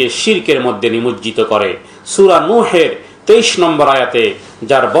তাদেরকে শিরকের মধ্যে নিমজ্জিত করে। সূরা নূহের 23 নম্বর আয়াতে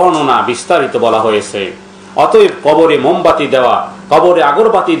যার বর্ণনা বিস্তারিত বলা হয়েছে। অতএব কবরে মোমবাতি দেওয়া, কবরে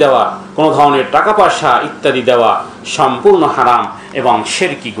আগরবাতি দেওয়া, কোন ধরনের টাকা পয়সা ইত্যাদি দেওয়া সম্পূর্ণ হারাম এবং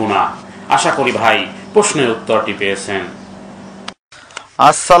শিরকি গুনাহ। আশা করি ভাই প্রশ্নের উত্তরটি পেয়েছেন।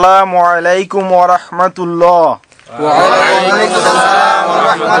 আসসালামু আলাইকুম ওয়া রাহমাতুল্লাহ।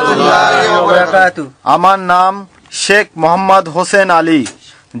 আমার নাম শেখ মোহাম্মদ হোসেন আলী,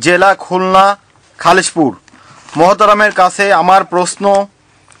 জেলা খুলনা, খালিশপুর। মোহতারামের কাছে আমার প্রশ্ন,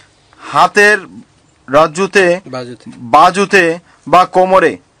 হাতের বাজুতে বা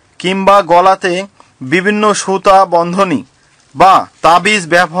কোমরে কিংবা গলাতে বিভিন্ন সুতা বন্ধনী বা তাবিজ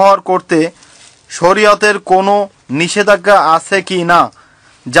ব্যবহার করতে শরীয়তের কোনো নিষেধাজ্ঞা আছে কি না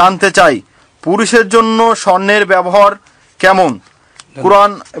জানতে চাই। পুরুষের জন্য স্বর্ণের ব্যবহার কেমন,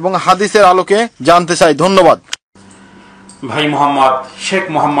 কুরআন এবং হাদিসের আলোকে জানতে চাই। ধন্যবাদ। ভাই শেখ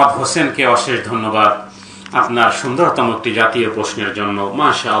মোহাম্মদ হোসেনকে অশেষ ধন্যবাদ আপনার সুন্দরতম একটি জাতীয় প্রশ্নের জন্য।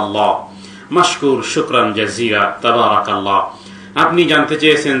 মাশাআল্লাহ, মাশকুর, শুকরান জাজিরা, তাবারাকাল্লাহ। আপনি জানতে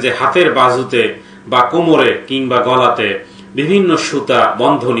চেয়েছেন যে হাতের বাজুতে বা কোমরে কিংবা গলাতে বিভিন্ন সুতা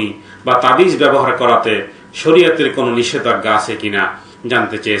বন্ধনী বা তাবিজ ব্যবহার করাতে শরীয়তের কোনো নিষেধাজ্ঞা আছে কিনা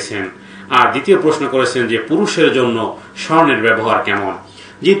জানতে চেয়েছেন। আর দ্বিতীয় প্রশ্ন করেছেন যে পুরুষের জন্য স্বর্ণের ব্যবহার কেমন।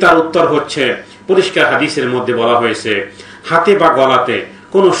 জি, তার উত্তর হচ্ছে পরিষ্কার হাদিসের মধ্যে বলা হয়েছে হাতে বা গলাতে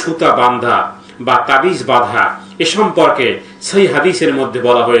কোনো সুতা বাঁধা বা তাবিজ বাঁধা এ সম্পর্কে সেই হাদিসের মধ্যে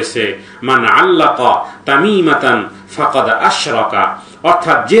বলা হয়েছে মান আল্লাকা তামিমাতান ফাকাদ আশরাকা,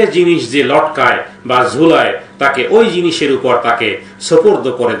 অর্থাৎ যে জিনিস যে লটকায় বা ঝুলায় তাকে ওই জিনিসের উপর তাকে সুপুর্দ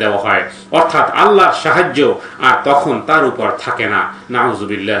করে দেওয়া হয়, অর্থাৎ আল্লাহর সাহায্য আর তখন তার উপর থাকে না।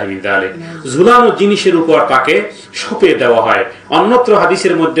 নাউযুবিল্লাহি মিন যালিক। ঝুলানো জিনিসের উপর তাকে সঁপে দেওয়া হয়। অন্যত্র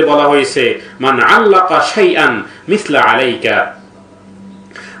হাদিসের মধ্যে বলা হয়েছে মান আল্লাকা শাইআন মিসলা আলাইকা,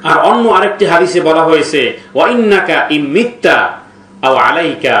 আর অন্য আরেকটি হাদিসে বলা হয়েছে ওয়া ইন্নাকা ইমিত্তা আও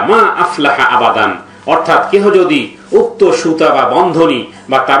আলাইকা মা আফলাহা আবাদান, অর্থাৎ কেহ যদি উক্ত সুতা বা বন্ধনী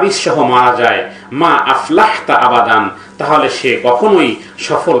বা তাবিজ সহ মারা যায় মা আফলাহতা আবাদান, তাহলে সে কখনোই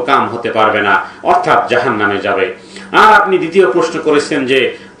সফল কাম হতে পারবে না, অর্থাৎ জাহান্নামে যাবে। আর আপনি দ্বিতীয় প্রশ্ন করেছেন যে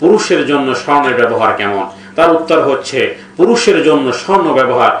পুরুষের জন্য স্বর্ণের ব্যবহার কেমন, তার উত্তর হচ্ছে পুরুষের জন্য স্বর্ণ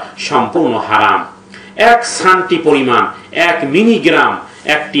ব্যবহার সম্পূর্ণ হারাম। 1 সান্টি পরিমাণ 1 মিলিগ্রাম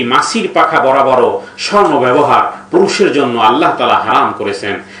একটি মাছির পাখা বরাবর স্বর্ণ ব্যবহার পুরুষের জন্য আল্লাহ তাআলা হারাম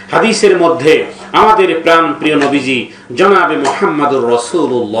করেছেন। হাদিসের মধ্যে আমাদের প্রাণ প্রিয় নবীজি জনাবে মুহাম্মদুর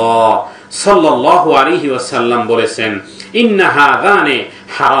রাসূলুল্লাহ সাল্লাল্লাহু আলাইহি ওয়াসাল্লাম বলেছেন ইন্না হাযানে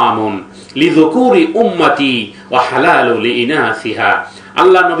হারামুন লিযুকুরি উম্মতি ওয়া হালালু লিইনাসিহা।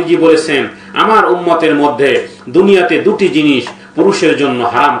 আল্লাহ নবীজি বলেছেন আমার উম্মতের মধ্যে দুনিয়াতে দুটি জিনিস পুরুষের জন্য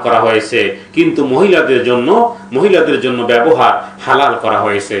হারাম করা হয়েছে, কিন্তু মহিলাদের জন্য ব্যবহার হালাল করা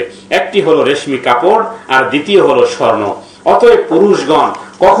হয়েছে। একটি হলো রেশমি কাপড় আর দ্বিতীয় হলো স্বর্ণ। অতএব পুরুষগণ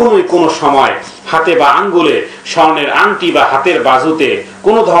কখনোই কোনো সময় হাতে বা আঙ্গুলে স্বর্ণের আংটি বা হাতের বাজুতে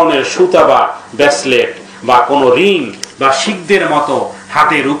কোনো ধরনের সুতা বা ব্রেসলেট বা কোনো রিং বা শিখদের মতো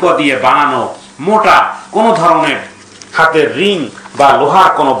হাতে রূপা দিয়ে বানানো মোটা কোনো ধরনের হাতের রিং বা লোহার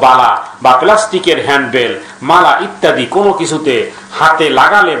কোনো বালা বা প্লাস্টিকের হ্যান্ডবেল মালা ইত্যাদি কোনো কিছুতে হাতে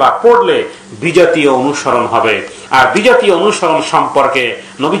লাগালে বা পড়লে বিজাতীয় অনুসরণ হবে। আর বিজাতীয় অনুসরণ সম্পর্কে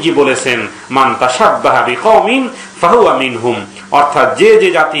নবীজি বলেছেন মান তাশাব্বাহা বিকওমিন ফাহুয়া মিনহুম, অর্থাৎ যে যে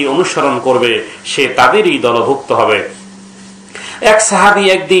জাতি অনুসরণ করবে সে তাদেরই দলভুক্ত হবে। এক সাহাবী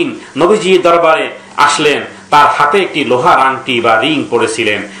একদিন নবীজির দরবারে আসলেন, তার হাতে একটি লোহার আংটি বা রিং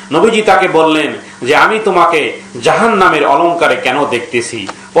পড়েছিলেন। নবীজি তাকে বললেন যে আমি তোমাকে জাহান্নামের অলংকারে কেন দেখতেছি।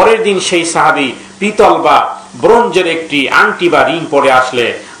 পরের দিন সেই সাহাবী পিতল বা ব্রোঞ্জের একটি আংটি বা রিং পরে আসলে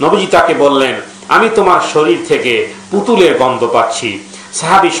নবীজি তাকে বললেন আমি তোমার শরীর থেকে পুতুলের গন্ধ পাচ্ছি।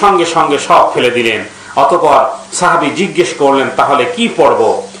 সাহাবী সঙ্গে সঙ্গে সব ফেলে দিলেন। অতঃপর সাহাবী জিজ্ঞেস করলেন তাহলে কি পরব?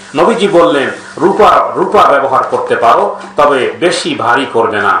 নবীজি বললেন রূপা ব্যবহার করতে পারো, তবে বেশি ভারী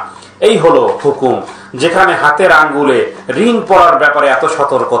করবে না। এই হলো হুকুম। যেখানে হাতের আঙ্গুলে রিং পরার ব্যাপারে এত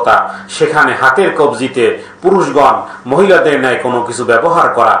সতর্কতা, সেখানে হাতের কবজিতে পুরুষগণ মহিলাদের ন্যায় কোনো কিছু ব্যবহার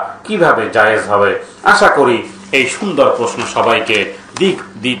করা কিভাবে জায়েজ হবে? আশা করি এই সুন্দর প্রশ্ন সবাইকে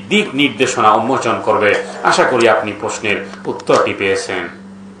দিক নির্দেশনা উন্মোচন করবে। আশা করি আপনি প্রশ্নের উত্তরটি পেয়েছেন।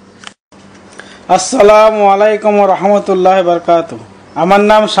 আসসালামু আলাইকুম ওয়া রাহমাতুল্লাহি ওয়া বারাকাতুহু। আমার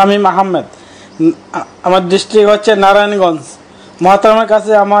নাম শামীম আহমেদ, আমার ডিস্ট্রিক্ট হচ্ছে নারায়ণগঞ্জ। মহতারামের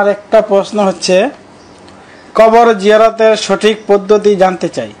কাছে আমার একটা প্রশ্ন হচ্ছে কবর জিয়ারতের সঠিক পদ্ধতি জানতে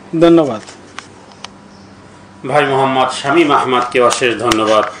চাই। ধন্যবাদ। ভাই মোহাম্মদ শামীম আহমদকে অশেষ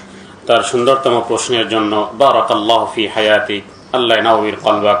ধন্যবাদ তার সুন্দরতম প্রশ্নের জন্য। বারাকাল্লাহু ফি হায়াতিক, আল্লাহ নাওয়ির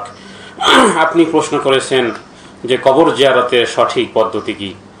কলবাক। আপনি প্রশ্ন করেছেন যে কবর জিয়ারতের সঠিক পদ্ধতি কি।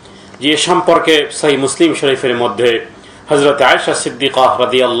 যে সম্পর্কে সহিহ মুসলিম শরীফের মধ্যে হযরত আয়েশা সিদ্দিকা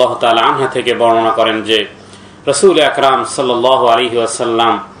রাদিয়াল্লাহু তাআলা আনহা থেকে বর্ণনা করেন যে রাসূল আকরাম সাল্লাল্লাহু আলাইহি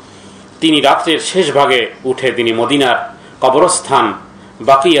ওয়াসাল্লাম তিনি রাত্রের শেষ ভাগে উঠে তিনি মদিনার কবরস্থান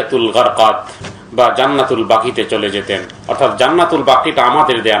বাকিয়াতুল গারকাত বা জান্নাতুল বাকিতে চলে যেতেন। অর্থাৎ জান্নাতুল বাকিটা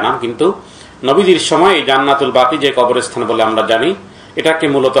আমাদের দেয়া নাম, কিন্তু নবীজির সময় জান্নাতুল বাকি যে কবরস্থান বলে আমরা জানি, এটাকে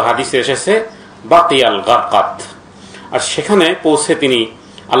মূলত হাদিসে এসেছে বাকিয়াল গারকাত। আর সেখানে পৌঁছে তিনি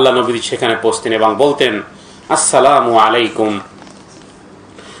আল্লাহ নবীজি সেখানে পৌঁছতেন এবং বলতেন আসসালামু আলাইকুম।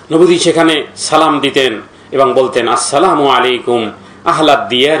 নবীজি সেখানে সালাম দিতেন এবং বলতেন আসসালামু আলাইকুম আহলাদ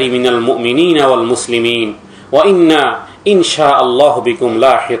দিয়ারি মিনাল মুমিনিনা ওয়াল মুসলিমিন ওয়া ইন্না ইনশাআল্লাহু বিকুম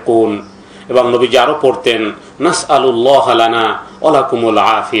লাহিকুন। এবং নবীজি আরো পড়তেন নাসআলুল্লাহ লানা ওয়া লাকুমুল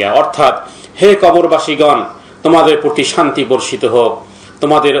আফিয়া, অর্থাৎ হে কবরবাসীগণ তোমাদের প্রতি শান্তি বর্ষিত হোক,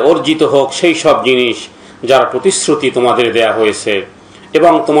 তোমাদের অর্জিত হোক সেই সব জিনিস যার প্রতিশ্রুতি তোমাদের দেয়া হয়েছে,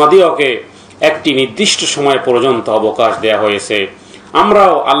 এবং তোমাদেরকে একটি নির্দিষ্ট সময় পর্যন্ত অবকাশ দেয়া হয়েছে।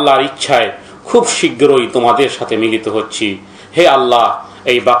 আমরাও আল্লাহর ইচ্ছায় খুব শীঘ্রই তোমাদের সাথে মিলিত হচ্ছি। হে আল্লাহ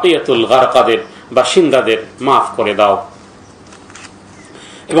এই বাকিয়াতুল গারকাদের বাসিন্দাদের মাফ করে দাও।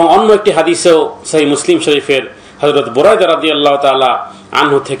 এবং অন্য একটি হাদিসেও সহিহ মুসলিম শরীফের হযরত বুরায়দা রাদিয়াল্লাহু তাআলা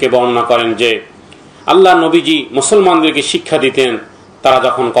আনহু থেকে বর্ণনা করেন যে আল্লাহ নবীজি মুসলমানদেরকে শিক্ষা দিতেন তারা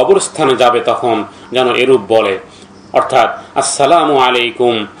যখন কবরস্থানে যাবে তখন যেন এরূপ বলে, অর্থাৎ আসসালামু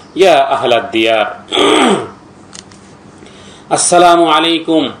আলাইকুম ইয়া আহলাদ দিয়ার, আসসালামু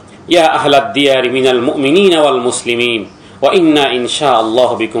আলাইকুম ইয়া আহলাদ দিয়ার মিনাল মুমিনিন ওয়াল মুসলিমিন ওয়া ইন্না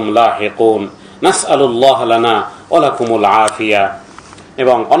ইনশাআল্লাহু বিকুম লাহিকুন নাসআলুল্লাহ লানা ওয়া লাকুমুল আফিয়া।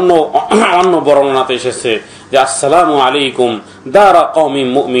 এবং অন্য বর্ণনাতে এসেছে যে আসসালামু আলাইকুম দারা কওমিন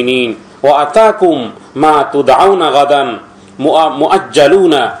মুমিনিন ওয়া আতাকুম মা তুদআউনা গাদান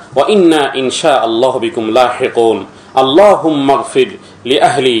মুআজ্জালুনা ওয়া ইন্না ইনশাআল্লাহু বিকুম লাহিকুন আল্লাহুম্মা গফির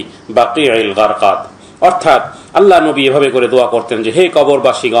লিআহলি বাকিউল গারকাত। অর্থাৎ আল্লাহ নবী এভাবে করে দোয়া করতেন যে হে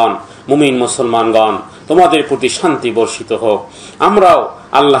কবরবাসীগণ, মুমিন মুসলমানগণ, তোমাদের প্রতি শান্তি বর্ষিত হোক। আমরাও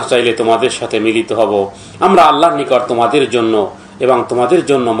আল্লাহ চাইলে তোমাদের সাথে মিলিত হব। আমরা আল্লাহর নিকট তোমাদের জন্য এবং তোমাদের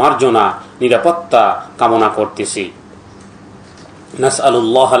জন্য মার্জনা নিরাপত্তা কামনা করতেছি।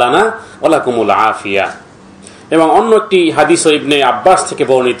 নাসআলুল্লাহ লানা ওয়া লাকুমুল আফিয়া। এবং অন্য একটি হাদিস ইবনে আব্বাস থেকে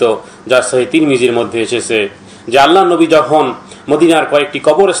বর্ণিত, যা সহিহ তিরমিজির মধ্যে এসেছে, যে আল্লাহ নবী যখন মদিনার কয়েকটি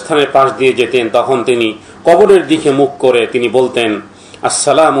কবরস্থানের পাশ দিয়ে যেতেন তখন তিনি কবরের দিকে মুখ করে তিনি বলতেন,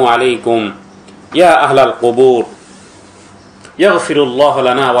 আসসালামু আলাইকুম ইয়া আহলাল কবুর ইয়াগফিরুল্লাহু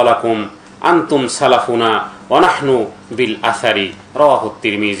লানা ওয়া লাকুম আনতুম সালাফুনা ওয়া নাহনু বিল আসারি, রাওয়াহু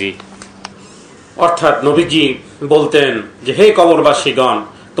তিরমিজি। অর্থাৎ নবীজি বলতেন যে হে কবরবাসীগণ,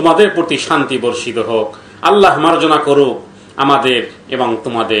 তোমাদের প্রতি শান্তি বর্ষিত হোক, আল্লাহ মার্জনা করুক আমাদের এবং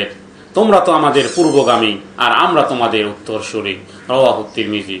তোমাদের, তোমরা তো আমাদের পূর্বগামী আর আমরা তোমাদের উত্তরসূরি, রাওয়াহু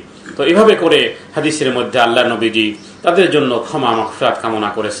তিরমিজি। তো এভাবে করে হাদিসের মধ্যে আল্লাহ নবীজি তাদের জন্য ক্ষমা মাগফিরাত কামনা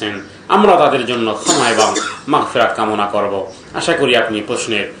করেছেন। আমরা তাদের জন্য ক্ষমা এবং মাগফিরাত কামনা করব। আশা করি আপনি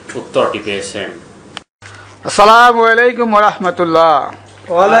প্রশ্নের উত্তরটি পেয়েছেন। আসসালামু আলাইকুম ওয়া রাহমাতুল্লাহ।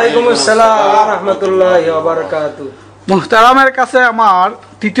 ওয়া আলাইকুম আসসালাম ওয়া রাহমাতুল্লাহি ওয়া বারাকাতুহু। মুহতারামের কাছে আমার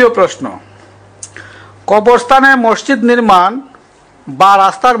তৃতীয় প্রশ্ন, কবরস্থানে মসজিদ নির্মাণ বা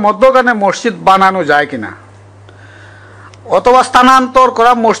রাস্তার মধ্যখানে মসজিদ বানানো যায় কিনা, অথবা স্থানান্তর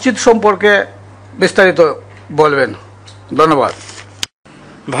করা মসজিদ সম্পর্কে বিস্তারিত বলবেন? ধন্যবাদ।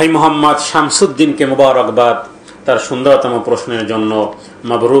 ভাই মোহাম্মদ শামসুদ্দিনকে মুবারকবাদ তার সুন্দরতম প্রশ্নের জন্য।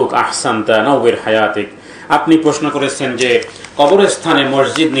 মাবরুক আহসানতা নওবির হায়াতিক। আপনি প্রশ্ন করেছেন যে কবরস্থানে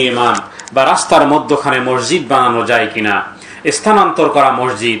মসজিদ নির্মাণ বা রাস্তার মধ্যখানে মসজিদ বানানো যায় কিনা, স্থানান্তর করা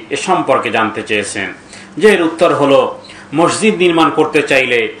মসজিদ এ সম্পর্কে জানতে চেয়েছেন। যে এর উত্তর হলো, মসজিদ নির্মাণ করতে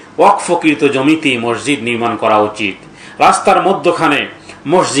চাইলে ওয়াকফকৃত জমিতেই মসজিদ নির্মাণ করা উচিত। রাস্তার মধ্যখানে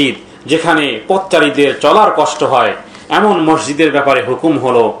মসজিদ, যেখানে পথচারীদের চলার কষ্ট হয়, এমন মসজিদের ব্যাপারে হুকুম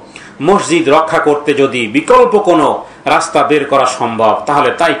হলো, মসজিদ রক্ষা করতে যদি বিকল্প কোনো রাস্তা বের করা সম্ভব তাহলে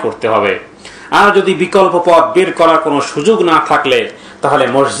তাই করতে হবে। আর যদি বিকল্প পথ বের করার কোনো সুযোগ না থাকলে তাহলে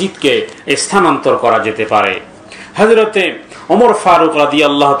মসজিদকে স্থানান্তর করা যেতে পারে। হযরতে ওমর ফারুক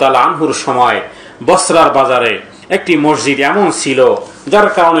রাদিয়াল্লাহু তাআলা আনহুর সময় বসরার বাজারে একটি মসজিদ এমন ছিল যার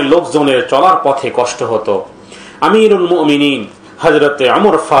কারণে লোকজনের চলার পথে কষ্ট হতো। আমিরুল মুমিনিন হযরতে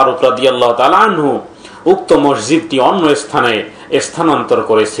ওমর ফারুক রাদিয়াল্লাহু তাআলা আনহু উক্ত মসজিদটি অন্য স্থানে স্থানান্তর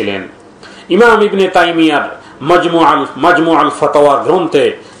করেছিলেন। ইমাম ইবনে তাইমিয়ার মাজমুআল ফাতাওয়া গ্রন্থে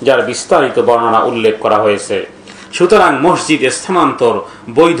যার বিস্তারিত বর্ণনা উল্লেখ করা হয়েছে। সুতরাং মসজিদ স্থানান্তর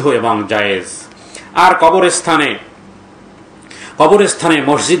বৈধ এবং জায়েজ। আর কবরস্থানে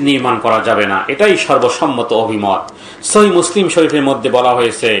মসজিদ নির্মাণ করা যাবে না, এটাই সর্বসম্মত অভিমত। সহিহ মুসলিম শরীফের মধ্যে বলা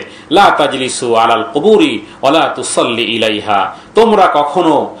হয়েছে, লা তাজলিসু আলাল কুবুরি ওয়ালা তুসাল্লি ইলাইহা, তোমরা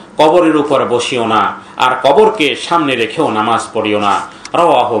কখনো কবরের উপর বসিও না আর কবরকে সামনে রেখেও নামাজ পড়িও না,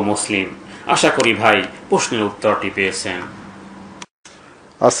 রাওয়াহু মুসলিম। আশা করি ভাই প্রশ্নের উত্তরটি পেয়েছেন।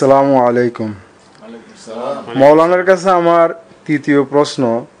 আসসালামু আলাইকুম। মৌলানার কাছে আমার তৃতীয় প্রশ্ন,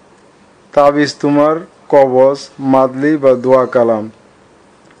 তাবিজ তোমার, কবজ, মাদলি বা দোয়া কালাম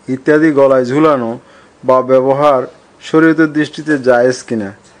ইত্যাদি গলায় ঝুলানো বা ব্যবহার শরীয়তের দৃষ্টিতে জায়েজ কিনা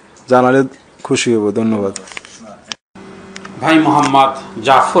জানালে খুশি হব। ধন্যবাদ। ভাই মোহাম্মদ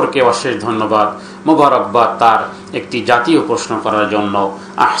জাফরকে অশেষ ধন্যবাদ, মোবারকবাদ তার একটি জাতীয় প্রশ্ন করার জন্য।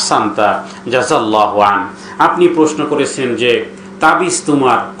 আহসানতা জাযাল্লাহু আন। আপনি প্রশ্ন করেছেন যে তাবিজ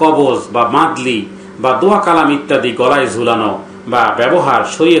তোমার, কবজ বা মাদলি বা দোয়া কালাম ইত্যাদি গলায় ঝুলানো বা ব্যবহার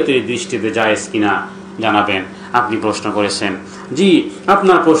শরীয়তের দৃষ্টিতে জায়েজ কিনা জানাবেন। আপনি প্রশ্ন করেছেন, জি,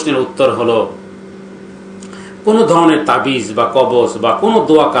 আপনার প্রশ্নের উত্তর হলো, কোন ধরনের তাবিজ বা কবজ বা কোনো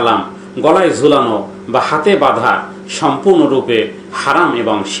দোয়া কালাম গলায় ঝুলানো বা হাতে বাঁধা সম্পূর্ণরূপে হারাম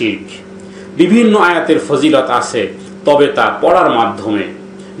এবং শিরক। বিভিন্ন আয়াতের ফজিলত আছে, তবে তা পড়ার মাধ্যমে।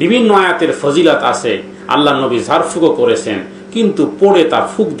 বিভিন্ন আয়াতের ফজিলত আছে, আল্লাহ নবী ঝাড়ফুঁকও করেছেন, কিন্তু পড়ে তা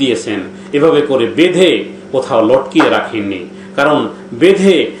ফুঁক দিয়েছেন। এভাবে করে বেঁধে কোথাও লটকিয়ে রাখেননি, কারণ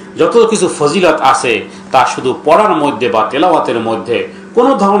বেঁধে যত কিছু ফজিলত আছে তা শুধু পড়ার মধ্যে বা তেলাওয়াতের মধ্যে।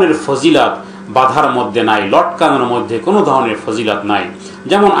 কোনো ধরনের ফজিলত বাধার মধ্যে নাই, লটকানোর মধ্যে কোনো ধরনের ফজিলত নাই।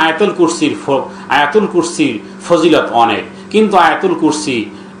 যেমন আয়াতুল কুরসির ফজিলত অনেক, কিন্তু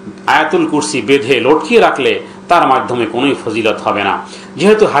আয়াতুল কুরসি বেঁধে লটকিয়ে রাখলে তার মাধ্যমে কোনোই ফজিলত হবে না।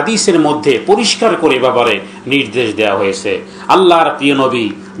 যেহেতু হাদিসের মধ্যে পরিষ্কার করে ব্যাপারে নির্দেশ দেওয়া হয়েছে। আল্লাহর প্রিয় নবী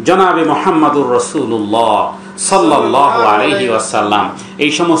জনাবে মুহাম্মদুর রাসূলুল্লাহ সাল্লাল্লাহু আলাইহি ওয়াসাল্লাম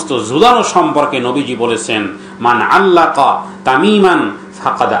এই সমস্ত ঝুলানো সম্পর্কে নবীজি বলেছেন, মান আল্লাকা তামিমান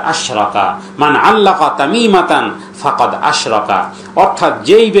ফাকাদ আশরাকা, মান আল্লাকা তামিমাতান ফাকাদ আশরাকা। অর্থাৎ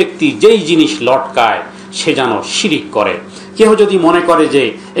যেই ব্যক্তি যেই জিনিস লটকায় সে যেন শিরিক করে। কেউ যদি মনে করে যে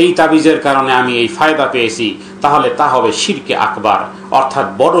এই তাবিজের কারণে আমি এই ফায়দা পেয়েছি, তাহলে তা হবে শিরকে আকবার, অর্থাৎ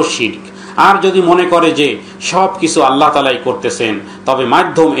বড় শিরক। আর যদি মনে করে যে সব কিছু আল্লাহ তাআলাই করতেছেন, তবে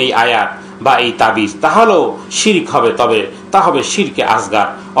মাধ্যম এই আয়াত বা এই তাবিজ, তাহলেও শিরক হবে, তবে তা হবে শিরকে আসগার,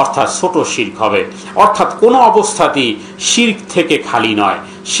 অর্থাৎ ছোট শিরক হবে। অর্থাৎ কোনো অবস্থাতেই শিরক থেকে খালি নয়,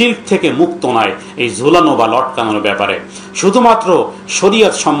 শিরক থেকে মুক্ত নয় এই ঝুলানো বা লটকানোর ব্যাপারে। শুধুমাত্র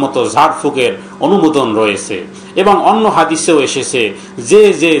শরীয়ত সম্মত ঝাড়ফুঁকের অনুমোদন রয়েছে এবং অন্য হাদিসেও এসেছে যে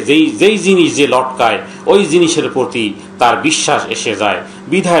যেই জিনিস যে লটকায় ওই জিনিসের প্রতি তার বিশ্বাস এসে যায়,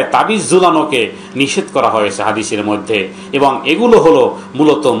 বিধায় তাবিজ ঝুলানোকে নিষেধ করা হয়েছে হাদিসের মধ্যে। এবং এগুলো হলো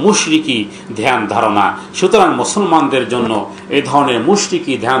মূলত মুশরিকি ধ্যান ধারণা। সুতরাং মুসলমানদের জন্য এই ধরনের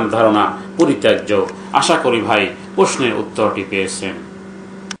মুশরিকি ধ্যান ধারণা পরিত্যাজ্য। আশা করি ভাই প্রশ্নের উত্তরটি পেয়েছেন।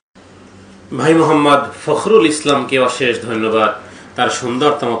 ভাই মোহাম্মদ ফখরুল ইসলামকে অশেষ ধন্যবাদ তার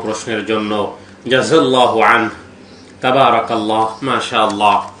সুন্দরতম প্রশ্নের জন্য। জাযাল্লাহু আনহু, তাবারাকাল্লাহ,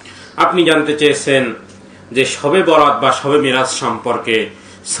 মাশাআল্লাহ। আপনি জানতে চেয়েছেন যে শবে বরাত বা শবে মিরাজ সম্পর্কে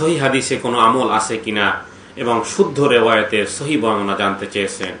সহিহ হাদিসে কোনো আমল আছে কিনা এবং শুদ্ধ রিওয়ায়াতের সহিহ বর্ণনা জানতে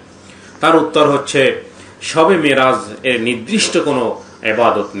চেয়েছেন। তার উত্তর হচ্ছে, শবে মিরাজ এর নির্দিষ্ট কোনো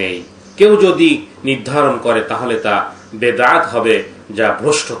ইবাদত নেই। কেউ যদি নির্ধারণ করে তাহলে তা বেদাত হবে, যা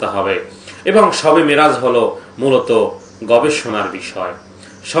ভ্রষ্টতা হবে। এবং শবে মিরাজ হলো মূলত গবেষণার বিষয়।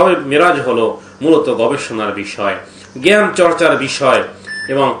 শবে মিরাজ হলো মূলত গবেষণার বিষয়, জ্ঞান চর্চার বিষয়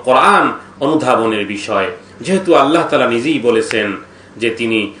এবং কোরআন অনুধাবনের বিষয়। যেহেতু আল্লাহ তাআলা নিজেই বলেছেন যে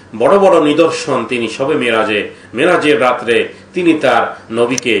তিনি বড় বড় নিদর্শন তিনি শবে মেরাজের রাত্রে তিনি তার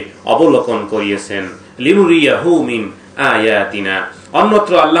নবীকে অবলোকন করিয়েছেন, লিনুরিয়াহু মিন আয়াতিনা।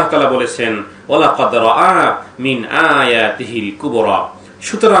 অন্যত্র আল্লাহ তাআলা বলেছেন, ওয়ালাকাদ রাআ মিন আয়াতিহিল কুবরা।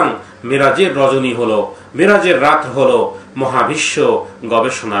 সুতরাং মেরাজের রজনী হলো, মেরাজের রাত হলো মহাবিশ্ব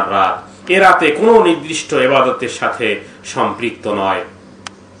গবেষণার রাত। এ রাতে কোনো নির্দিষ্ট ইবাদতের সাথে সম্পৃক্ত নয়।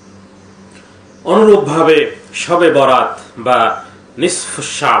 অনুরূপভাবে শবে বরাত বা নিসফুশ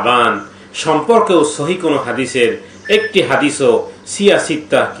শাবান সম্পর্কেও সহিহ কোনো হাদিসের একটি হাদিসও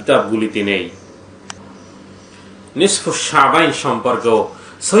সিয়াসিত্তা কিতাবগুলিতে নেই। নিসফুশ শাবান সম্পর্কেও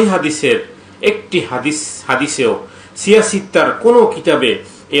সহিহ হাদিসের একটি হাদিসেও সিয়াসিত্তার কোনো কিতাবে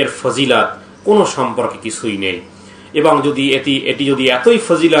এর ফজিলাত কোনো সম্পর্কে কিছুই নেই। এবং যদি এটি যদি এতই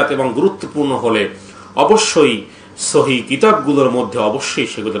ফজিলাত এবং গুরুত্বপূর্ণ হলে অবশ্যই সহিহ কিতাবগুলোর মধ্যে অবশ্যই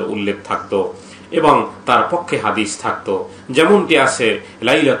সেগুলোর উল্লেখ থাকতো এবং তার পক্ষে হাদিস থাকতো, যেমনটি আছে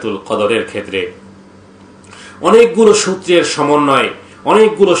লাইলাতুল কদরের ক্ষেত্রে। অনেকগুলো সূত্রের সমন্বয়ে,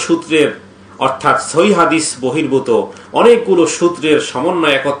 অনেকগুলো সূত্রের অর্থাৎ সহিহ হাদিস বহির্ভূত অনেকগুলো সূত্রের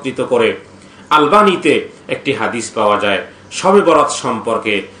সমন্বয় একত্রিত করে আলবানিতে একটি হাদিস পাওয়া যায় শবে বরাত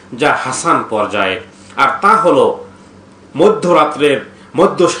সম্পর্কে, যা হাসান পর্যায়ের। আর তা হলো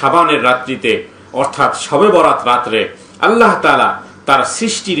মধ্য শাবানের রাত্রিতে অর্থাৎ শবে বরাত রাত্রে আল্লাহ তাআলা তার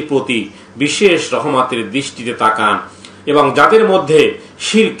সৃষ্টির প্রতি বিশেষ রহমতের দৃষ্টিতে তাকান এবং যাদের মধ্যে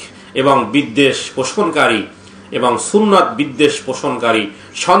শিরক এবং বিদ্বেষ পোষণকারী এবং সুন্নাত বিদ্বেষ পোষণকারী,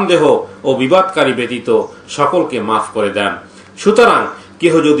 সন্দেহ ও বিবাদকারী ব্যতীত সকলকে মাফ করে দেন। সুতরাং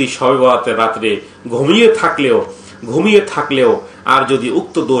কেহ যদি শবে বরাতের রাত্রে ঘুমিয়ে থাকলেও আর যদি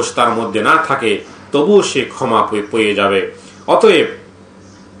উক্ত দোষ তার মধ্যে না থাকে, তবুও সে ক্ষমা পেয়ে যাবে। অতএব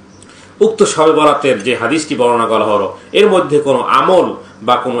উক্ত শবে বরাতের যে হাদিসটি বর্ণনা করা হলো এর মধ্যে কোনো আমল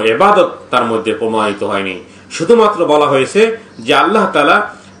বা কোনো ইবাদত তার মধ্যে প্রমাণিত হয়নি। শুধুমাত্র বলা হয়েছে যে আল্লাহ তাআলা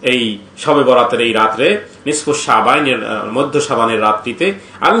এই শবে বরাতের এই রাত্রে নিসফুশ শাবানের মধ্য শাবানের রাত্রিতে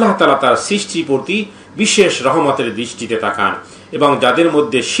আল্লাহ তাআলা তার সৃষ্টির প্রতি বিশেষ রহমতের দৃষ্টিতে তাকান এবং যাদের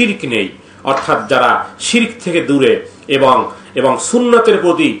মধ্যে শিরক নেই, অর্থাৎ যারা শিরক থেকে দূরে এবং সুন্নতের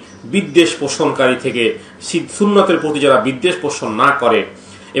প্রতি বিদ্বেষ পোষণকারী থেকে সুন্নতের প্রতি যারা বিদ্বেষ পোষণ না করে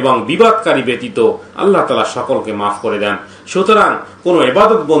এবং বিবাদকারী ব্যতীত আল্লাহ তাআলা সকলকে মাফ করে দেন। সুতরাং কোনো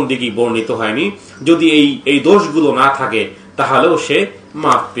ইবাদত বন্দেগী বর্ণিত হয়নি। যদি এই দোষগুলো না থাকে তাহলেও সে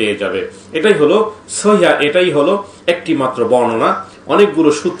মাফ পেয়ে যাবে। এটাই হলো একটি মাত্র বর্ণনা অনেকগুলো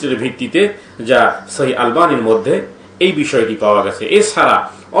সূত্রের ভিত্তিতে, যা সহিহ আলবানির মধ্যে এই বিষয়টি পাওয়া গেছে। এছাড়া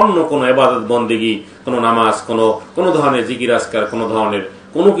অন্য কোনো ইবাদত বন্দেগী, কোনো নামাজ, কোনো ধরনের জিকির আজকার, কোনো ধরনের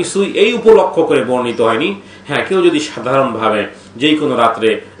কোনো কিছুই এই উপলক্ষ করে বর্ণিত হয়নি। হ্যাঁ, কেউ যদি সাধারণভাবে যেই কোনো রাত্রে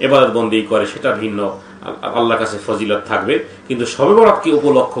ইবাদত বন্দি করে সেটা ভিন্ন, আল্লাহর কাছে ফজিলত থাকবে, কিন্তু শবে বরাতকে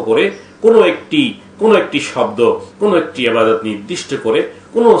উপলক্ষ করে কোনো একটি শব্দ, কোনো একটি ইবাদত নির্দিষ্ট করে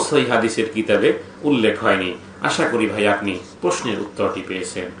কোনো সহিহ হাদিসের কিতাবে উল্লেখ হয়নি। আশা করি ভাই আপনি প্রশ্নের উত্তরটি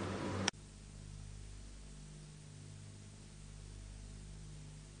পেয়েছেন।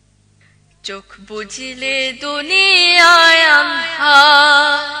 চোখ বুঝিলে দুনিয়ায়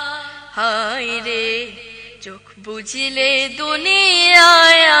আন্ধার, হায় রে চোখ বুঝিলে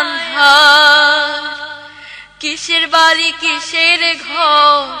দুনিয়ায় আন্ধার, কিসের বাড়ি কিসের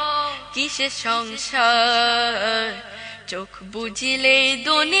ঘর কিসের সংসার, চোখ বুঝিলে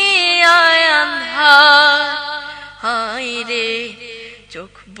দুনিয়ায় আন্ধার, হায় রে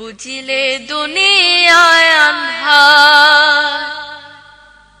চোখ বুঝিলে দুনিয়ায় আন্ধার।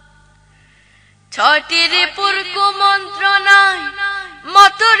 ছটির পূর্ক মন্ত্রণায়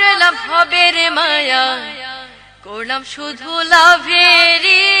মতর লাভ হবে রে মায়া, করলাম শুধু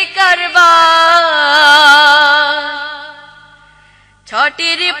লাভেরই কারবার।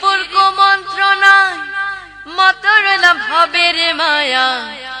 ছটির পূর্ক মন্ত্রণায় মতর লাভ হবে রে মায়া,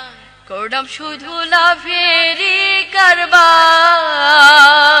 করলাম শুধু লাভেরই কারবার।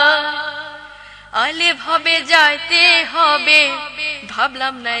 আলে ভাবে যাইতে হবে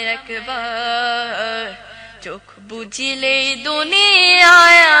ভাবলাম না একবার, চোখ বুঝিলে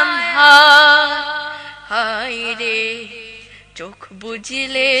দুনিয়ায় আন্ধার, হায় রে চোখ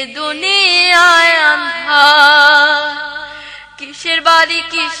বুঝিলে দুনিয়ায় আন্ধার, কিসের বাড়ি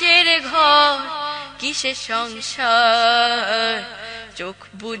কিসের ঘর কিসের সংসার, চোখ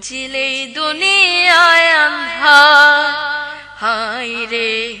বুঝিলে দুনিয়ায় আন্ধার, হায়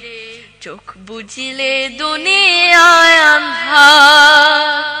রে চোখ বুঝিলে দুনিয়ায়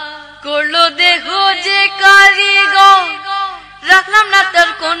আন্ধার। করলো দেহ যে কারিগর রাখলাম না তার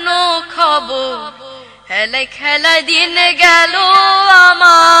কোনো খবর, হেলায় খেলায় দিন গেল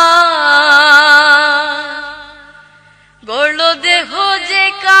আমার। গড়লো দেহ যে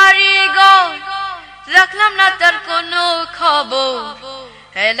কারিগর রাখলাম না তার কোনো খবর,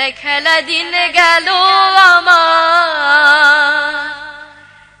 হেলায় খেলায় দিন গেল আমার।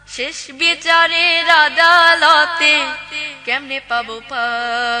 শেষ বিচারের আদালতে কেমনে পাবো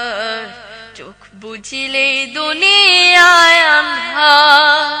পার, চোখ বুঝিলে দুনিয়ায়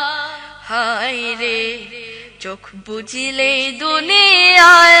আন্ধার, হায় রে চোখ বুঝিলে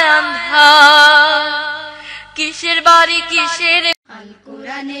দুনিয়ায় আন্ধার, কিসের বাড়ি কিসের। আল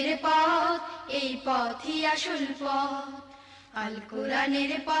কোরআনের পথ এই পথই আসল পথ, আল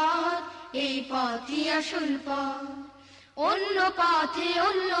কোরআনের পথ এই পথই আসল পথ, অন্য পথে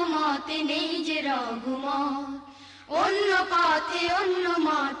অন্য মতে নেই যে রঘুমত, অন্য পথে অন্য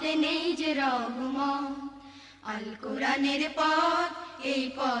মতে নেই যে রঘুমত। আল কোরআনের পথ এই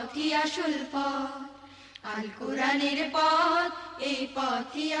পথই আসল পথ, আল কোরআনের পথ এই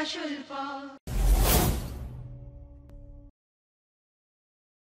পথই আসল পথ।